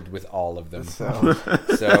is riddled with all of them. So,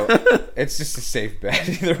 So it's just a safe bet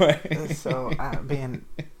either way.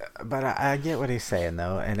 but I get what he's saying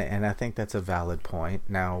though, and I think that's a valid point.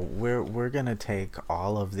 Now we're gonna take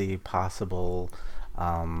all of the possible,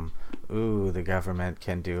 the government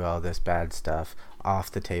can do all this bad stuff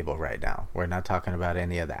off the table right now. We're not talking about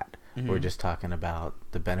any of that. We're just talking about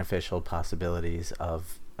the beneficial possibilities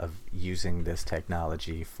of using this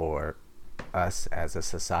technology for us as a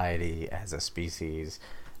society, as a species,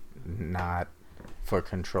 not for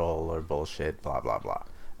control or bullshit, blah blah blah.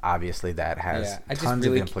 Obviously that has Yeah, I just tons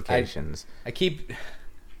really- of implications. I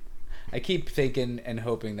keep thinking and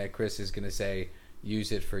hoping that Chris is going to say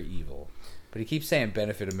use it for evil, but he keeps saying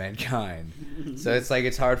benefit of mankind. So it's like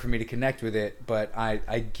it's hard for me to connect with it, but I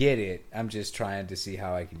get it. I'm just trying to see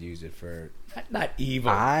how I could use it for not evil.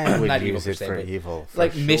 I would not use evil per it se, for but evil, for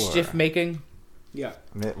like sure. mischief making. Yeah.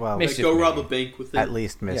 Well, Mischief Like go rob a making. bank with it. at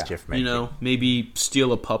least mischief making. Maybe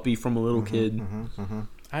steal a puppy from a little kid.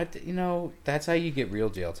 That's how you get real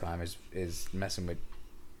jail time is messing with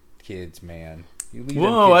kids, man. You leave them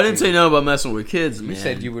Whoa, kids I didn't be. say no about messing with kids, You man.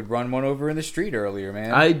 said you would run one over in the street earlier,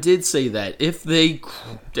 man. I did say that. If they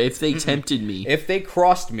tempted me. If they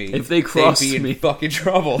crossed me, If they crossed they'd be me. in fucking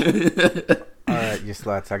trouble. All right, you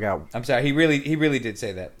sluts. I'm sorry. He really did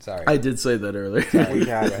say that. Sorry. I did say that earlier. We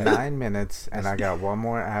got 9 minutes, and I got one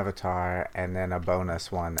more avatar, and then a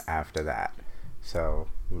bonus one after that. So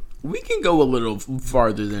We can go a little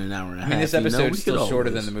farther than an hour and a I half. mean, this you know? episode's We still could shorter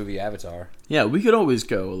always- than the movie Avatar. Yeah, we could always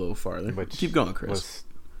go a little farther. which Keep going, Chris. was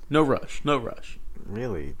No rush. No rush.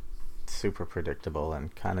 really super predictable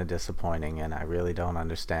and kind of disappointing, and I really don't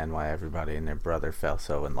understand why everybody and their brother fell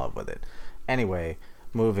so in love with it. Anyway,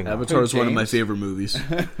 Moving on. Avatar is one of my James? favorite movies.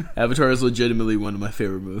 Avatar is legitimately one of my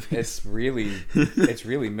favorite movies. It's really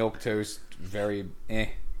milquetoast. Very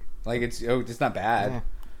like it's not bad. Yeah.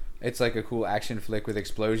 It's like a cool action flick with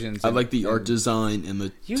explosions. I and- like the art and design and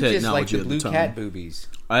the You just like technology the of blue the time. cat boobies,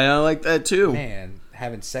 I like that too. man.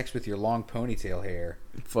 Having sex with your long ponytail hair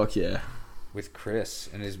Fuck yeah. with Chris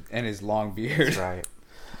and his long beard. That's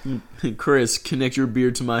right. Chris, connect your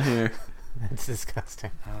beard to my hair. It's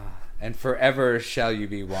disgusting. And forever shall you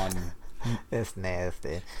be one. It's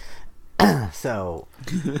nasty. So,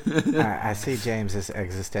 I see James's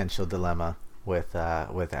existential dilemma with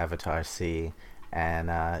Avatar C, and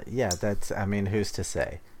yeah, that's. I mean, who's to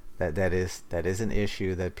say that is an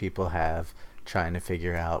issue that people have trying to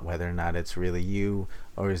figure out whether or not it's really you,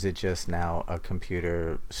 or is it just now a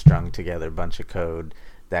computer strung together bunch of code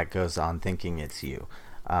that goes on thinking it's you.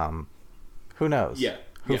 Who knows? Yeah.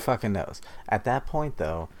 Who Yeah. fucking knows? At that point,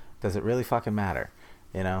 though, does it really fucking matter?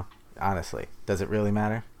 You know, honestly, does it really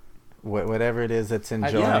matter? Whatever it is that's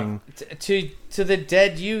enjoying. To the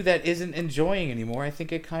dead you that isn't enjoying anymore, I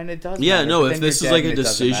think it kind of does. Yeah, matter. no, But if then this you're is dead like a and it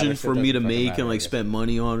doesn't decision matter, so for it me to doesn't fucking make matter, and I like guess. spend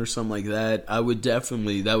money on or something like that, I would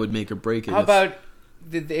definitely, that would make or break it. How about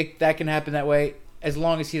that can happen that way as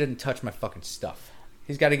long as he doesn't touch my fucking stuff.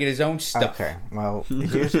 He's got to get his own stuff. Okay, well,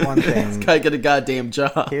 here's one this thing. guy get a goddamn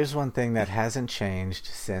job? Here's one thing that hasn't changed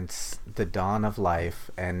since the dawn of life,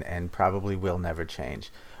 and probably will never change.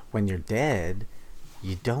 When you're dead,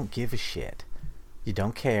 you don't give a shit. You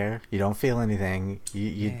don't care. You don't feel anything.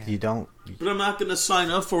 You don't. But I'm not going to sign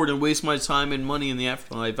up for it and waste my time and money in the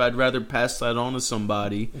afterlife. I'd rather pass that on to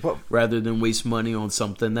somebody Well- rather than waste money on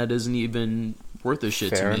something that isn't even worth a shit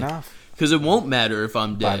to Fair me. enough. Because it won't matter if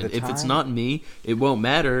I'm By dead. the If it's time- not me, it won't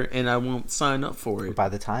matter, and I won't sign up for it. By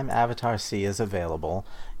the time Avatar C is available,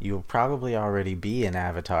 you'll probably already be in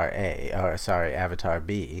Avatar Avatar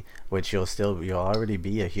B, which you'll already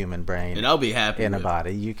be a human brain And I'll be happy in a with.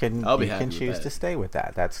 body. You can I'll be you happy can with choose that. to stay with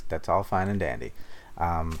that. That's all fine and dandy.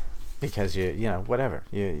 Because you know whatever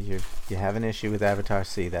you have an issue with Avatar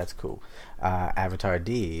C, that's cool. Avatar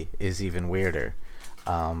D is even weirder.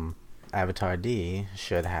 Avatar D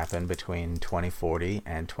should happen between 2040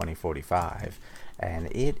 and 2045, and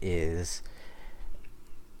it is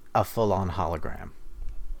a full-on hologram.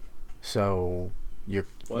 So your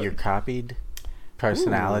What? copied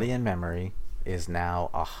personality and memory is now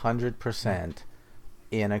 100%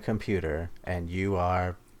 in a computer, and you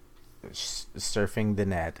are surfing the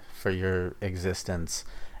net for your existence.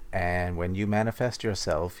 And when you manifest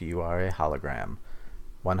yourself, you are a hologram,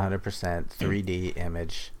 100% 3D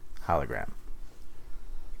image hologram.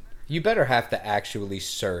 You better have to actually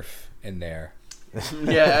surf in there.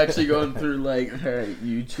 Yeah, actually going through like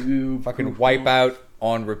YouTube. Fucking wipe out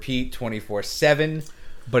on repeat 24/7,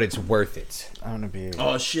 but it's worth it. I'm gonna be.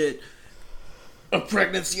 Oh shit! A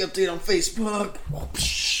pregnancy update on Facebook.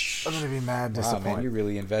 I'm gonna be mad Wow, disappointed. man, you're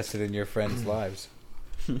really invested in your friends' lives.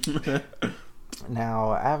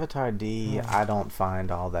 Now, Avatar D, I don't find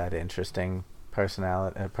all that interesting.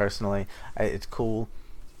 Personally, it's cool.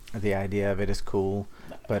 The idea of it is cool,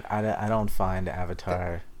 but I don't find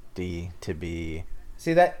Avatar D to be.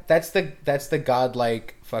 See that's the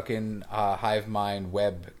godlike fucking hive mind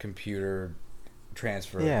web computer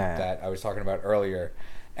transfer Yeah. that I was talking about earlier,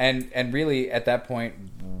 and really at that point,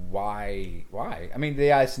 why? I mean,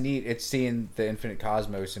 yeah, it's neat. It's seeing the infinite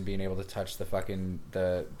cosmos and being able to touch the fucking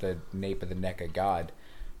the nape of the neck of God,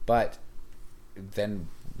 but then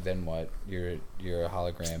what? You're a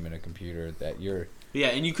hologram in a computer that you're. Yeah,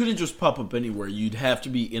 and you couldn't just pop up anywhere. You'd have to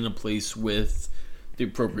be in a place with the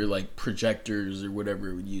appropriate like projectors or whatever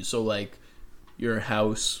it would use. So like your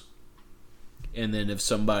house, and then if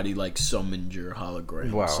somebody like summoned your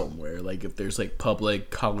hologram Wow. somewhere, like if there's like public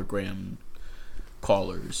hologram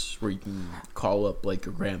callers where you can call up like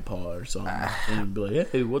your grandpa or something and be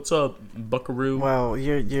like, "Hey, what's up, Buckaroo?" Well,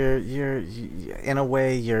 you're in a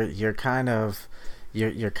way you're kind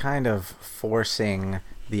of forcing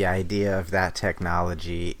the idea of that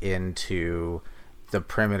technology into the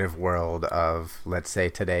primitive world of, let's say,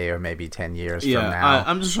 today or maybe 10 years from now.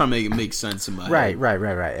 I'm just trying to make it make sense in my Right, head.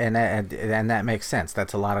 right. And that makes sense.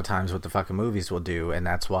 That's a lot of times what the fucking movies will do, and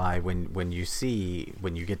that's why when you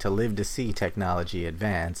get to live to see technology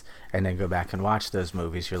advance and then go back and watch those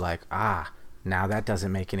movies, you're like, now that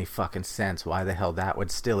doesn't make any fucking sense. Why the hell that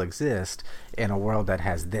would still exist in a world that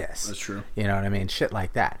has this? That's true. You know what I mean? Shit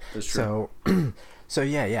like that. That's true. So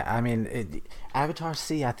yeah. I mean, Avatar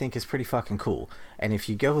C, I think, is pretty fucking cool. And if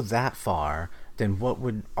you go that far, then what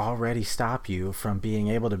would already stop you from being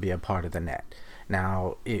able to be a part of the net?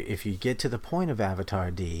 Now, if you get to the point of Avatar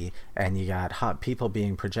D and you got hot people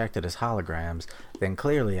being projected as holograms, then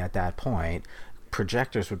clearly at that point,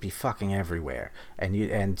 projectors would be fucking everywhere,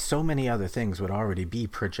 and so many other things would already be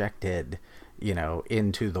projected,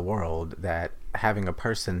 into the world, that having a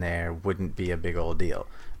person there wouldn't be a big old deal,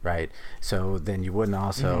 right? So then you wouldn't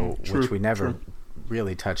also, which we never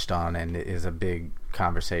really touched on, and it is a big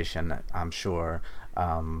conversation, I'm sure,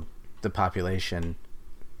 the population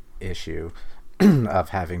issue of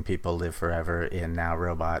having people live forever in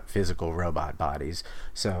now physical robot bodies.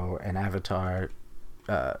 So an Avatar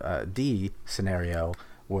D scenario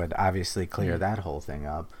would obviously clear that whole thing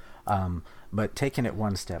up. But taking it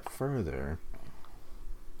one step further,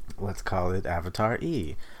 let's call it Avatar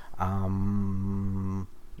E. A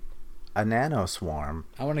nanoswarm.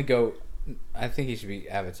 I want to go. I think he should be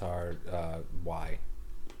Avatar Y.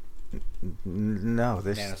 No,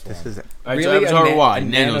 this is Really? Avatar Y, a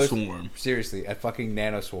nanoswarm. Seriously, a fucking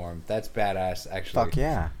nanoswarm. That's badass, actually. fuck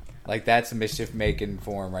yeah. Like, that's a mischief-making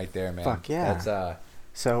form right there, man. Fuck yeah. That's,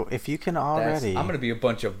 So if you can I'm already, going to be a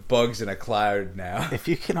bunch of bugs in a cloud now. if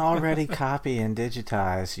you can already copy and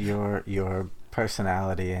digitize your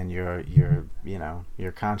personality and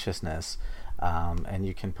your consciousness, and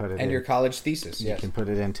you can put it And in, your college thesis, you yes. can put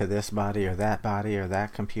it into this body or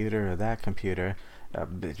that computer or that computer.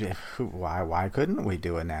 Why couldn't we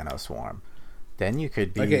do a nanoswarm? Then you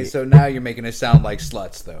could be, Okay, so now you're making it sound like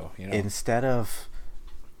sluts, though. instead of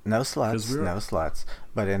no sluts,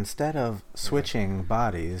 but instead of switching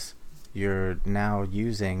bodies, you're now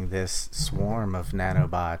using this swarm of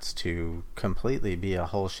nanobots to completely be a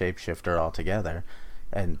whole shapeshifter altogether,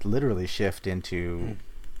 and literally shift into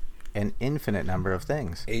an infinite number of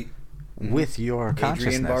things with your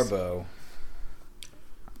consciousness. Adrienne Barbeau.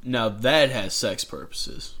 Now that has sex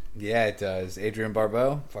purposes. Yeah, it does. Adrienne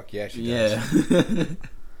Barbeau? Fuck yeah, she does. Yeah.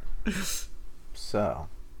 So,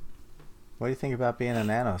 what do you think about being a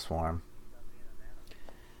nanoswarm?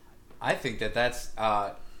 I think that's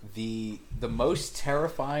the most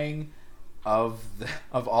terrifying of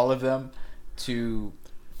all of them to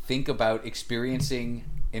think about experiencing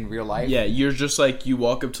in real life. Yeah, you're just like, you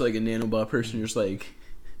walk up to like a nanobot person, you're just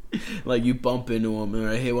like you bump into them and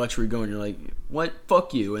they're like, hey, watch where you're going. You're like, what?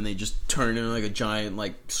 Fuck you. And they just turn into like a giant,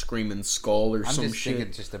 like, screaming skull or I'm some just shit.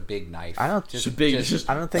 thinking just a big knife. I don't Just a big, just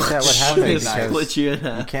I don't think that would happen Big because knife. split you in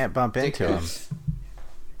half. you can't bump into them.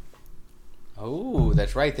 Oh,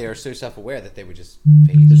 that's right. They are so self-aware that they would just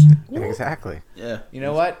phase. Exactly. Yeah. You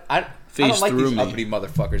know what? I Phase don't like through these me. uppity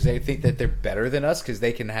motherfuckers. They think that they're better than us because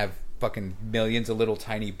they can have fucking millions of little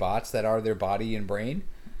tiny bots that are their body and brain.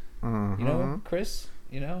 Mm-hmm. You know, Chris?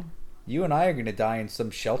 You and I are going to die in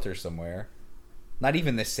some shelter somewhere. Not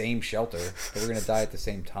even the same shelter, but we're going to die at the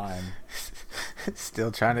same time.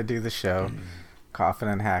 Still trying to do the show, coughing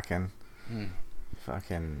and hacking.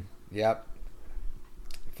 Fucking. Yep.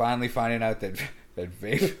 Finally finding out that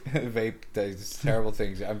vape does terrible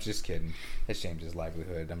things. I'm just kidding. That's James's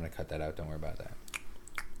livelihood. I'm going to cut that out. Don't worry about that.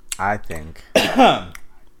 I think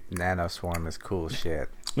nanoswarm is cool shit.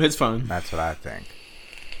 It's fun. That's what I think.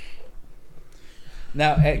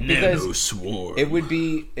 Now, because Nanoswarm. it would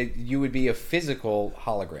be, you would be a physical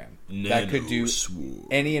hologram that could do Nanoswarm.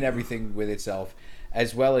 any and everything with itself,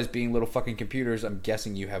 as well as being little fucking computers. I'm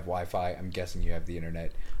guessing you have Wi-Fi. I'm guessing you have the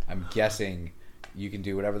internet. I'm guessing you can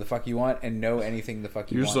do whatever the fuck you want and know anything the fuck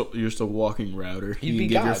you want. You're just a walking router. You'd You be can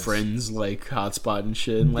give your gods. friends like hotspot and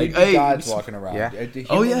shit. And, like, You'd be hey, gods walking around. Yeah.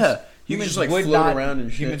 Oh, yeah. You Humans just, like, would float not, around and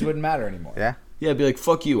shit. Humans wouldn't matter anymore. Yeah. yeah, be like,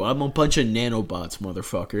 fuck you. I'm a bunch of nanobots,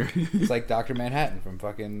 motherfucker. It's like Dr. Manhattan from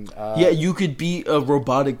fucking... yeah, you could be a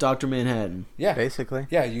robotic Dr. Manhattan. yeah. Basically.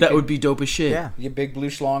 Yeah, you That could would be dope as shit. Yeah. be a big blue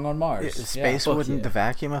schlong on Mars. Space fuck wouldn't. yeah. The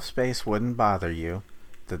vacuum of space wouldn't bother you.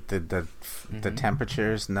 The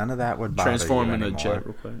temperatures, none of that would bother Transform you in a anymore. jet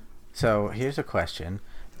real quick. So here's a question: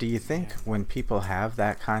 do you think when people have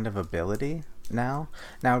that kind of ability now?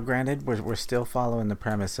 Now, granted, we're still following the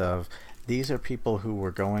premise of these are people who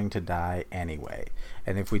were going to die anyway,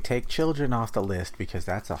 and if we take children off the list, because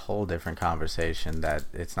that's a whole different conversation. That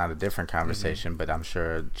it's not a different conversation, but I'm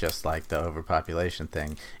sure just like the overpopulation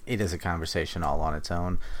thing, it is a conversation all on its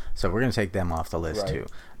own. So we're going to take them off the list Right. too.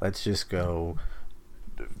 Let's just go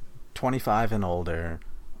 25 and older.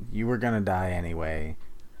 You were going to die anyway.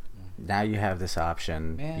 Now you have this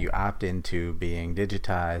option. Man. You opt into being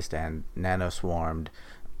digitized and nanoswarmed.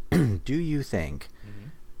 Do you think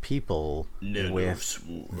people with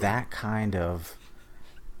Nanoswarm. that kind of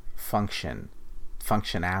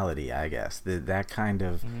functionality, I guess, that kind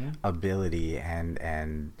of ability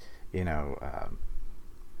and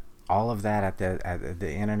all of that at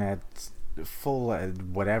the internet, full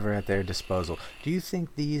whatever at their disposal, do you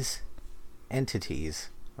think these entities,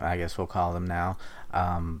 I guess we'll call them now,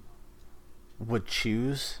 would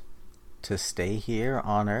choose to stay here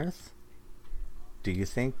on Earth? Do you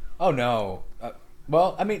think? Oh no.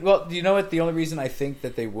 Well, I mean, you know what? The only reason I think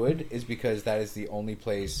that they would is because that is the only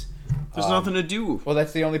place. There's nothing to do. Well,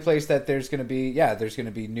 that's the only place that there's going to be. Yeah, there's going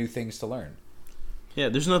to be new things to learn. Yeah,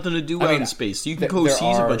 there's nothing to do out in space. You can go see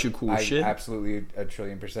a bunch of cool shit. I absolutely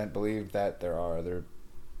 1,000,000,000% believe that there are other,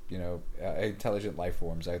 intelligent life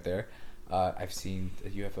forms out there. I've seen a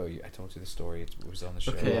UFO. I told you the story. It was on the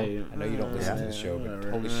show. Okay. I know you don't listen to the show, but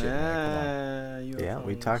holy shit, man, come on. Yeah,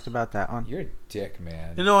 we talked about that one. You're a dick,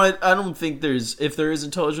 man. You know, I don't think if there is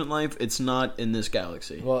intelligent life, it's not in this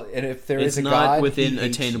galaxy. Well, and if there it's is a not God, within he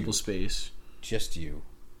hates attainable you. space. Just you.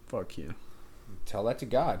 Fuck you. Tell that to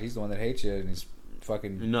God. He's the one that hates you, and he's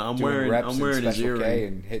fucking No, I'm doing wearing reps his and Special K earring.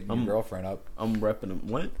 and hitting your girlfriend up. I'm repping him.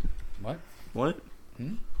 What? What?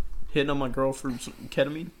 Hitting on my girl for some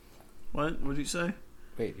ketamine? What? What did you say?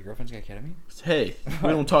 Wait, your girlfriend's got ketamine? Hey, we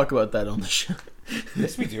don't talk about that on the show.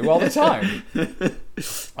 Yes, we do all the time.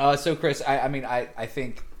 So, Chris, I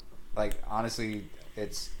think, like, honestly,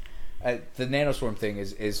 it's the nanoswarm thing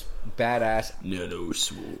is badass.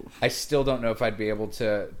 Nanoswarm. I still don't know if I'd be able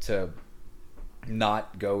to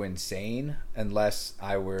not go insane unless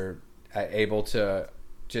I were able to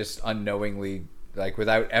just unknowingly, like,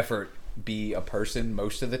 without effort, be a person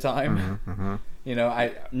most of the time. Mm-hmm.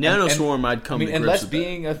 Nanoswarm, I'd come. Unless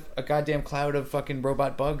being a goddamn cloud of fucking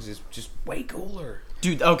robot bugs is just way cooler,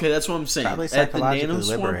 dude. Okay, that's what I'm saying. Probably At the psychologically nanoswarm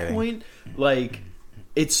liberating. point, like,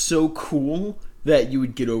 it's so cool that you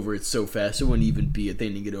would get over it so fast. It wouldn't even be a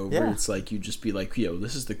thing to get over. Yeah. It's like you'd just be like, "Yo,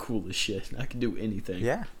 this is the coolest shit. I can do anything."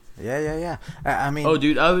 Yeah. I mean, Oh,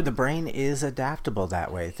 dude, I would. the brain is adaptable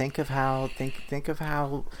that way. Think of how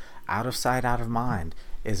out of sight, out of mind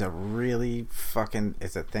is a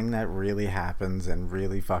thing that really happens and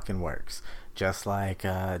really fucking works. Just like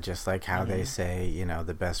how they say,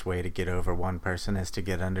 the best way to get over one person is to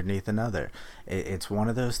get underneath another. It's one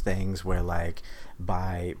of those things where, like,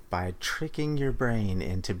 by tricking your brain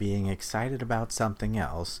into being excited about something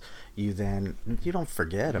else, you don't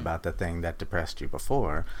forget about the thing that depressed you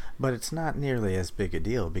before, but it's not nearly as big a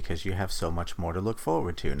deal because you have so much more to look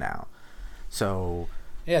forward to now. So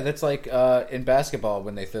Yeah, that's like in basketball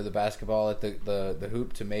when they throw the basketball at the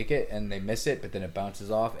hoop to make it and they miss it, but then it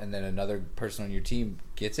bounces off and then another person on your team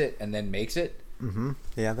gets it and then makes it. Mm-hmm.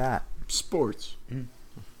 Yeah, that. Sports.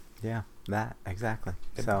 Yeah, that. Exactly.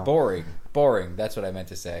 It's So boring. That's what I meant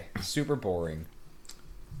to say. Super boring.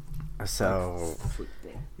 So,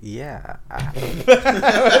 Football. yeah.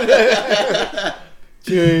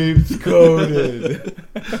 James Conan.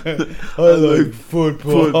 I like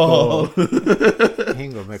football.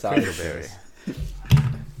 Hingle Sorry, McCringleberry.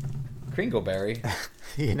 Kringleberry.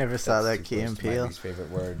 You never saw that That's Key and close to my Peele? least favorite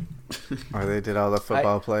word. Where they did all the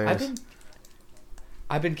football players?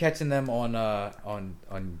 I've been catching them on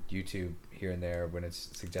YouTube here and there when it's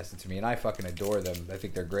suggested to me, and I fucking adore them. I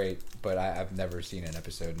think they're great, but I've never seen an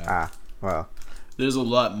episode. No. Well, There's a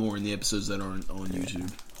lot more in the episodes that aren't on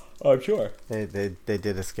YouTube. Oh, sure. they did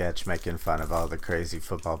a sketch making fun of all the crazy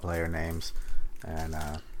football player names, and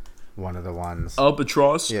one of the ones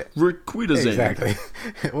Albatross, Yeah. Rick Quitazan. exactly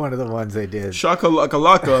one of the ones they did.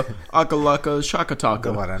 Shakalaka, Akalaka, Shakataka.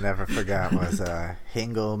 The one I never forgot was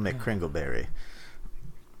Hingle McCringleberry.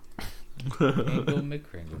 Angle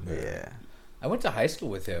McCringleberry. Yeah, I went to high school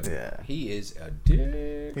with him. Yeah. He is a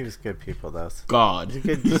dick. he was good people though. God.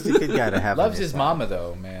 He's a good guy to have. Loves on your his side. mama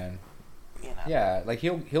though, man. Yeah, like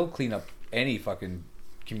he'll clean up any fucking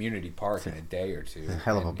community park in a day or two. a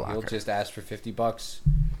hell of a and blocker. He'll just ask for $50.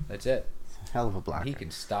 That's it. Hell of a blocker. He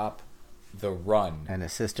can stop the run And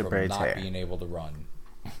his sister from braids not hair. being able to run.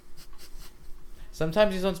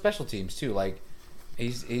 Sometimes he's on special teams too. Like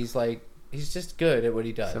he's just good at what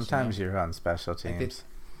he does. Sometimes you're on special Like teams.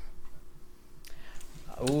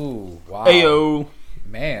 Ooh, wow. Ayo. Uh,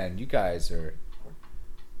 Man, you guys are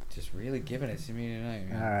just really giving it to me tonight,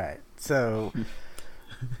 man. All right, so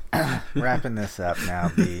wrapping this up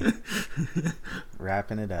now.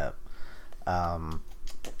 Wrapping it up.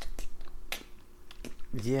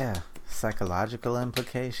 Yeah, psychological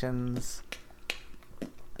implications,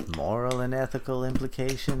 moral and ethical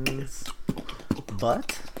implications,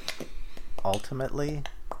 but ultimately,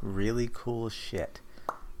 really cool shit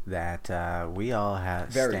that we all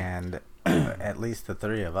stand. At least the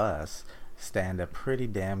three of us stand a pretty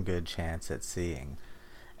damn good chance at seeing.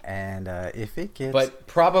 And if it gets, But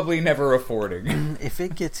probably never affording. if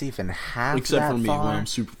it gets even half Except that for me, when far I'm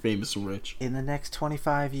super famous and rich. in the next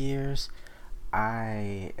 25 years,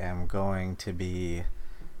 I am going to be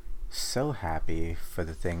so happy for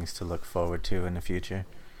the things to look forward to in the future.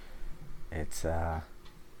 It's Man.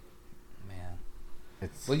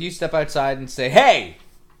 it's Will you step outside and say, "Hey,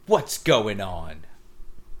 what's going on?"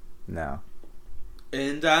 no.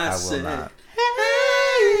 And I will not.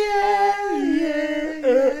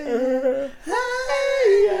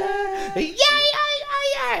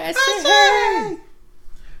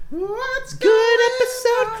 What's good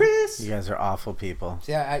episode, Chris? You guys are awful people.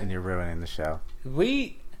 Yeah, and you're ruining the show.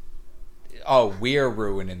 we're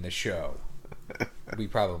ruining the show. We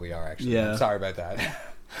probably are, actually. Yeah. I'm sorry about that.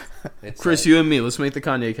 It's, Chris, you and me, let's make the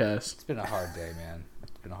Kanye cast. It's been a hard day, man.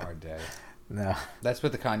 It's been a hard day. No, That's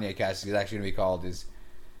what the Kanye cast is actually going to be called. It's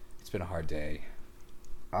been a hard day.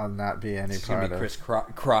 I'll not be any It's going part to be of. Chris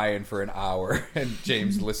crying for an hour and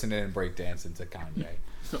James listening and breakdancing to Kanye.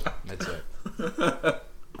 That's it.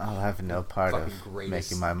 I'll have no part Fucking of greatest.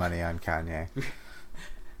 making my money on Kanye,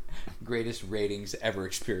 Greatest ratings ever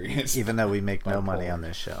experienced. even though we make no money Bipolar. on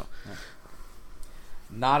this show.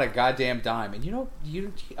 Not a goddamn dime. And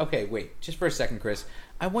okay, wait, just for a second, Chris.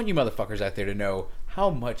 I want you motherfuckers out there to know how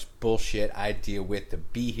much bullshit I deal with to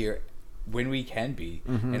be here when we can be,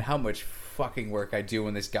 and how much fucking work I do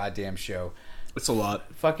on this goddamn show. It's a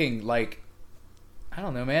lot. Fucking, like, I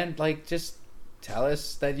don't know, man. Like, just tell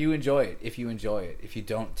us that you enjoy it. If you enjoy it. If you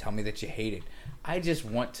don't, tell me that you hate it. I just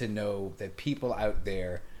want to know that people out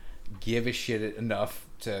there give a shit enough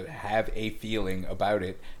to have a feeling about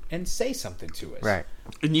it and say something to us. Right.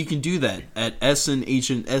 And you can do that at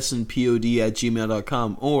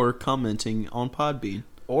snhnpod@gmail.com or commenting on Podbean.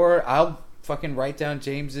 Or I'll fucking write down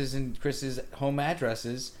James's and Chris's home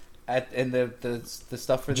addresses and the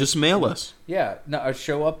stuff for Just mail us. Yeah, no, or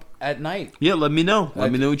show up at night. Yeah, let me know.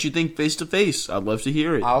 Let me know what you think face to face. I'd love to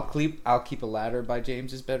hear it. I'll keep a ladder by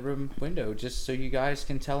James's bedroom window just so you guys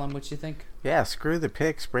can tell him what you think. Yeah, screw the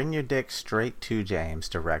pics. Bring your dick straight to James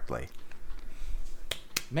directly.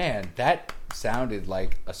 Man, that sounded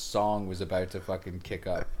like a song was about to fucking kick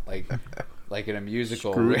up, like in a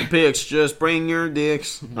musical. Screw the pics, just bring your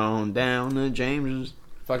dicks on down to James's.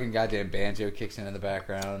 Fucking goddamn banjo kicks in the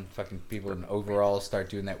background. Fucking people in overalls start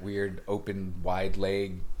doing that weird open wide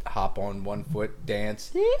leg hop on one foot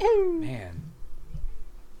dance. Man,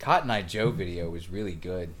 Cotton Eye Joe video was really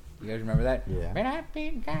good. You guys remember that? Yeah. When I've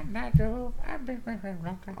been Cotton Eye Joe, I've been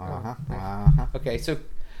Uh-huh. Okay, so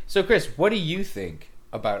Chris, what do you think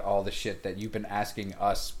about all the shit that you've been asking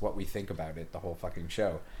us what we think about it the whole fucking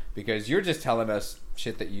show? Because you're just telling us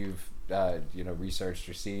shit that you've researched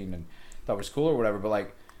or seen and thought was cool or whatever, but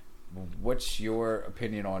like, what's your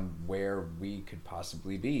opinion on where we could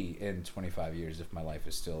possibly be in 25 years if my life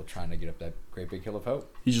is still trying to get up that great big hill of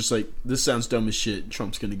hope? He's just like, this sounds dumb as shit.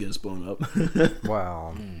 Trump's gonna get us blown up.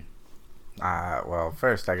 Well,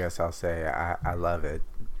 first I guess I'll say I love it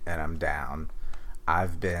and I'm down.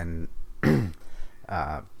 I've been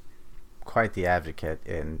quite the advocate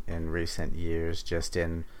in recent years, just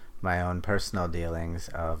in my own personal dealings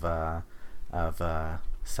of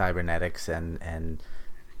cybernetics and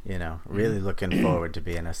really looking forward to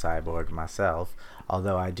being a cyborg myself.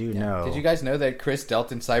 Although I do know. Did you guys know that Chris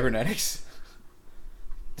dealt in cybernetics?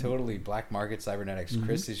 Totally black market cybernetics.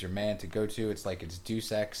 Chris is your man to go to. It's like it's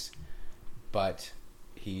Deus Ex, but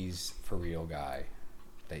he's for real guy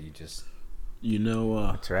that you just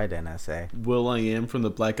That's right, NSA. Will I Am from the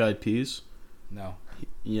Black Eyed Peas? no.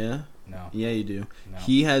 Yeah? No. Yeah, you do. No.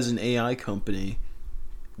 He has an AI company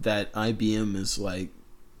that IBM is like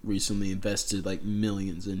recently invested like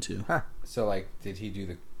millions into. Huh. So like, did he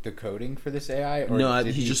do the coding for this AI, or No,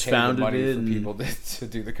 did he just pay the founded money it for and- people to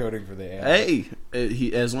do the coding for the AI? Hey,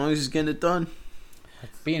 he as long as he's getting it done.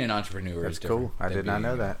 Being an entrepreneur That's is different. cool. I than did not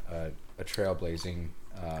know being that. A trailblazing,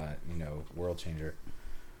 world changer.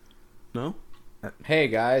 No? Hey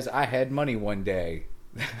guys, I had money one day.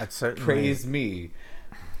 That's certainly Praise me,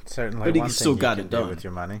 certainly But he one still thing got you it can do done. with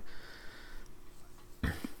your money.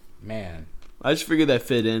 man. I just figured that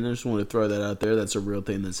fit in. I just want to throw that out there. That's a real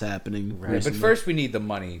thing that's happening. Right. Yeah, but recently. first we need the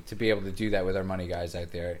money to be able to do that with our money guys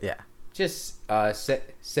out there. Yeah. Just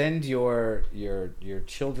send your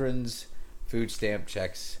children's food stamp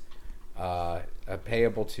checks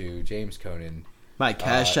payable to James Conan. My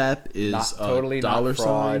Cash App is Not totally dollar not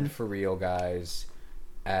fraud sign. for real guys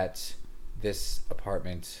at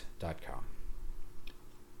thisapartment.com.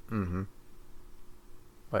 Mm-hmm.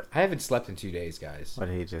 I haven't slept in 2 days, guys. What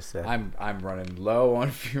did he just say? I'm running low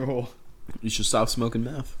on fuel. You should stop smoking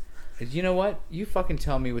meth. And you know what? You fucking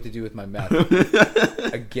tell me what to do with my meth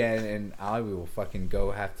again, and I will fucking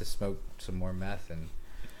go have to smoke some more meth and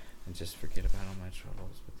just forget about all my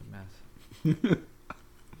troubles with the meth.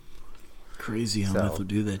 Crazy how So- meth will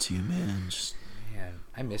do that to you, man. Just Man,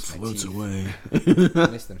 I miss my floats teeth. away. I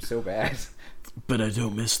miss them so bad. But I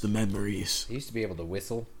don't miss the memories. I used to be able to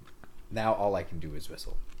whistle. Now all I can do is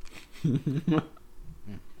whistle.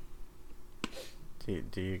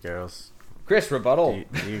 Do you girls Chris, rebuttal.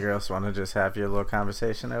 Do you girls want to just have your little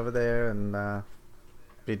conversation over there and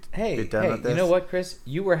be done with this? You know what, Chris?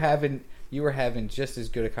 You were having just as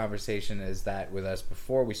good a conversation as that with us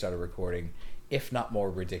before we started recording, if not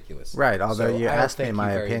more ridiculous. Right. Although So you I don't asked me thank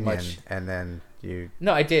my you very opinion, much. and then you.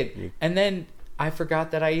 No, I did, and then I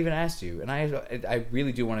forgot that I even asked you, and I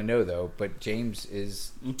really do want to know though. But James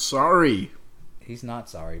is I'm sorry. he's not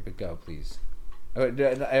sorry, but go please.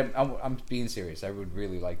 I'm being serious. I would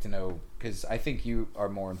really like to know because I think you are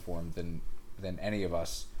more informed than any of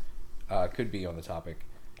us could be on the topic,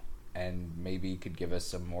 and maybe could give us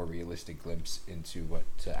some more realistic glimpse into what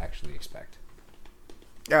to actually expect.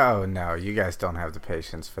 Oh no, you guys don't have the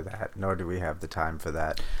patience for that, nor do we have the time for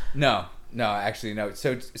that. No, actually no.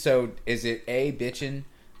 So is it A, bitchin',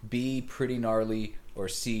 B, pretty gnarly, or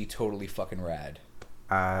C, totally fucking rad?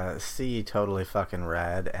 C, totally fucking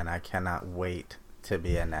rad, and I cannot wait to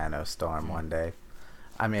be a nanostorm one day.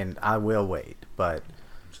 I mean, I will wait, but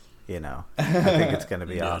I think it's gonna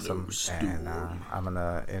be awesome, and I'm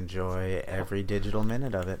gonna enjoy every digital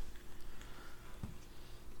minute of it.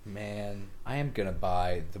 Man, I am gonna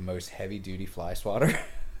buy the most heavy duty fly swatter.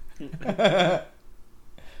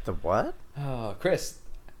 The what? Oh, Chris,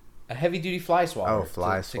 a heavy duty fly swatter. Oh,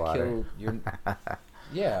 fly to swatter. kill your...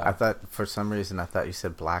 Yeah. I thought for some reason you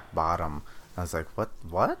said black bottom. I was like,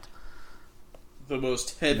 what? The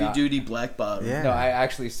most heavy-duty black bottom. Yeah. No, I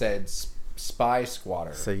actually said spy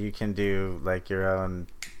squatter. So you can do like your own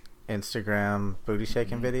Instagram booty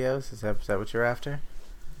shaking videos? Is that what you're after?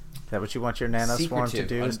 Is that what you want your nano swarm to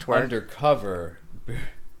do? Is twerk? Undercover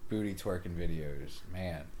booty twerking videos,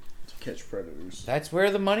 man. To catch predators. That's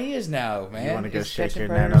where the money is now, man. You want to go It's shake catching your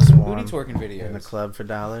predators nano and swarm booty twerking videos in the club for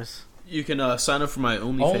dollars? You can sign up for my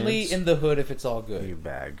OnlyFans. Only in the hood if it's all good. You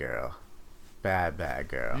bad girl, bad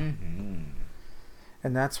girl. Mm-hmm.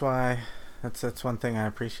 And that's why that's one thing I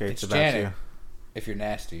appreciate It's about Janet. you. If you're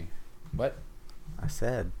nasty, what? I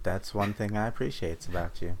said that's one thing I appreciate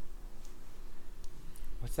about you.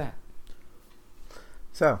 What's that?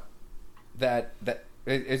 So That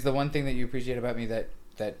is the one thing that you appreciate about me that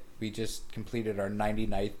we just completed our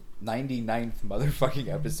 99th motherfucking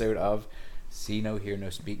episode of See No, Hear No,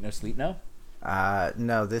 Speak No, Sleep No.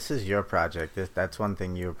 no, this is your project. That's one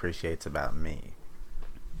thing you appreciate about me.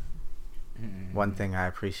 One thing I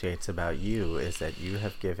appreciate about you is that you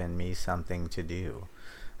have given me something to do.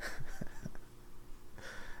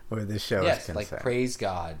 Where this show is Yes, concerned. like praise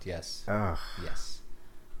God. Yes, Ugh. yes.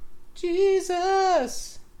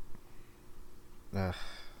 Jesus. Ugh.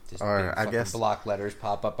 Just Or, big I fucking guess- block letters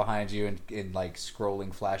pop up behind you in like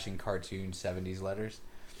scrolling, flashing cartoon 70s letters.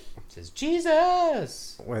 It says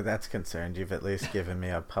Jesus. Where that's concerned, you've at least given me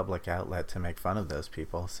a public outlet to make fun of those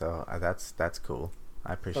people. So that's cool.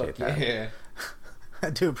 I appreciate Fuck that. yeah. I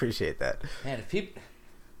do appreciate that. Man, if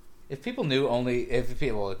people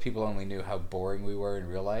only knew how boring we were in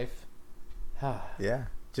real life. Yeah.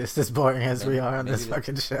 Just as boring as we are on this maybe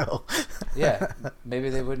fucking show. Yeah, maybe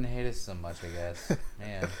they wouldn't hate us so much, I guess.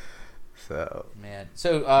 So Man.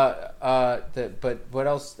 So, but what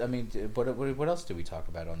else? I mean, what else do we talk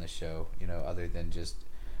about on this show? Other than just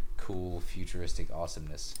cool, futuristic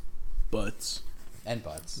awesomeness Butts. and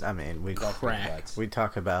butts. I mean, we Don't forget crack. butts. we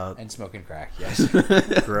talk about And smoking crack. Yes.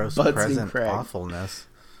 gross Butts and present crack. awfulness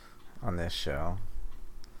on this show,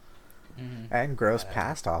 Mhm. and gross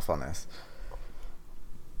past awfulness.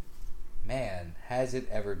 Man, has it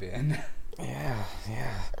ever been? Yeah.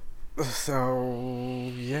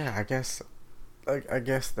 So yeah, I guess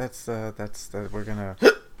that's we're gonna.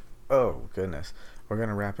 Oh goodness, we're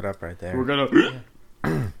gonna wrap it up right there. We're gonna.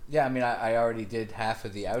 Yeah, I mean, I already did half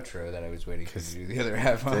of the outro that I was waiting for you to do the other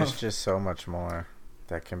half There's of. just so much more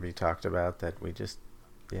that can be talked about that we just,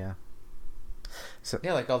 yeah. So,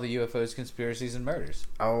 Yeah, like all the UFOs, conspiracies, and murders.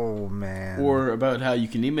 oh man. Or about how you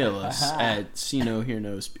can email us at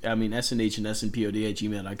SNH and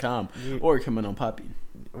snpod@gmail.com or comment on Poppy.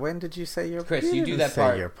 when did you say your? Chris, you do didn't that say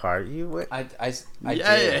part. your part. I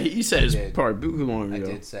Yeah, did. he said I his did. part too long I ago.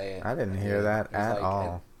 did say it. I didn't I hear did. that It was at like-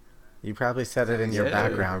 all. You probably said it in your Yeah.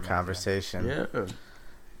 background conversation. Yeah.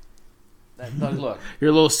 Look,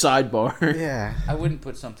 Your little sidebar. Yeah. I wouldn't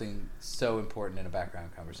put something so important in a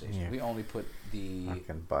background conversation. Yeah. We only put the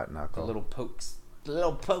Fucking butt knuckle. little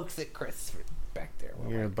pokes at Chris back there. We're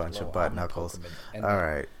You're a like, bunch of little butt I'm gonna poke knuckles. him in- All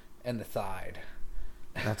right, and the thigh.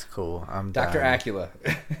 that's cool. I'm Dr. done. Acula.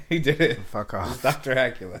 He did it. Fuck It was off. Dr.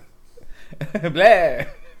 Acula. Blah.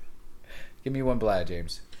 Give me one blah,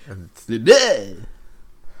 James. Bleh.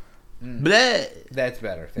 Bleh. That's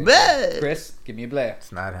better. Thank Blah. you. Chris, give me a blah.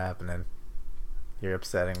 It's not happening. You're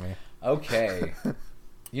upsetting me. Okay.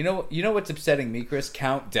 You know what's upsetting me, Chris?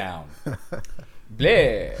 Countdown.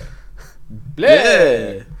 Blah.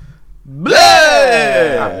 Bleh.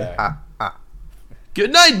 Bleh.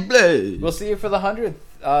 Good night, bleh. We'll see you for the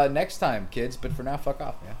 100th next time, kids. But for now, fuck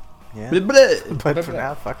off. Yeah, Yeah. Bleh. But for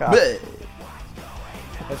now, fuck off. Bleh.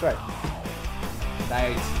 that's right.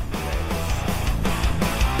 Nice.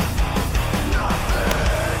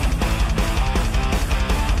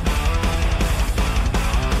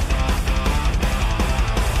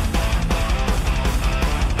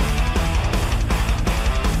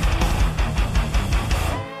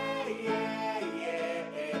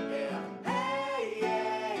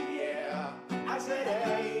 I said,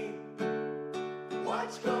 hey,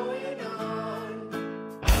 what's going on?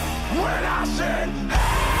 When I said,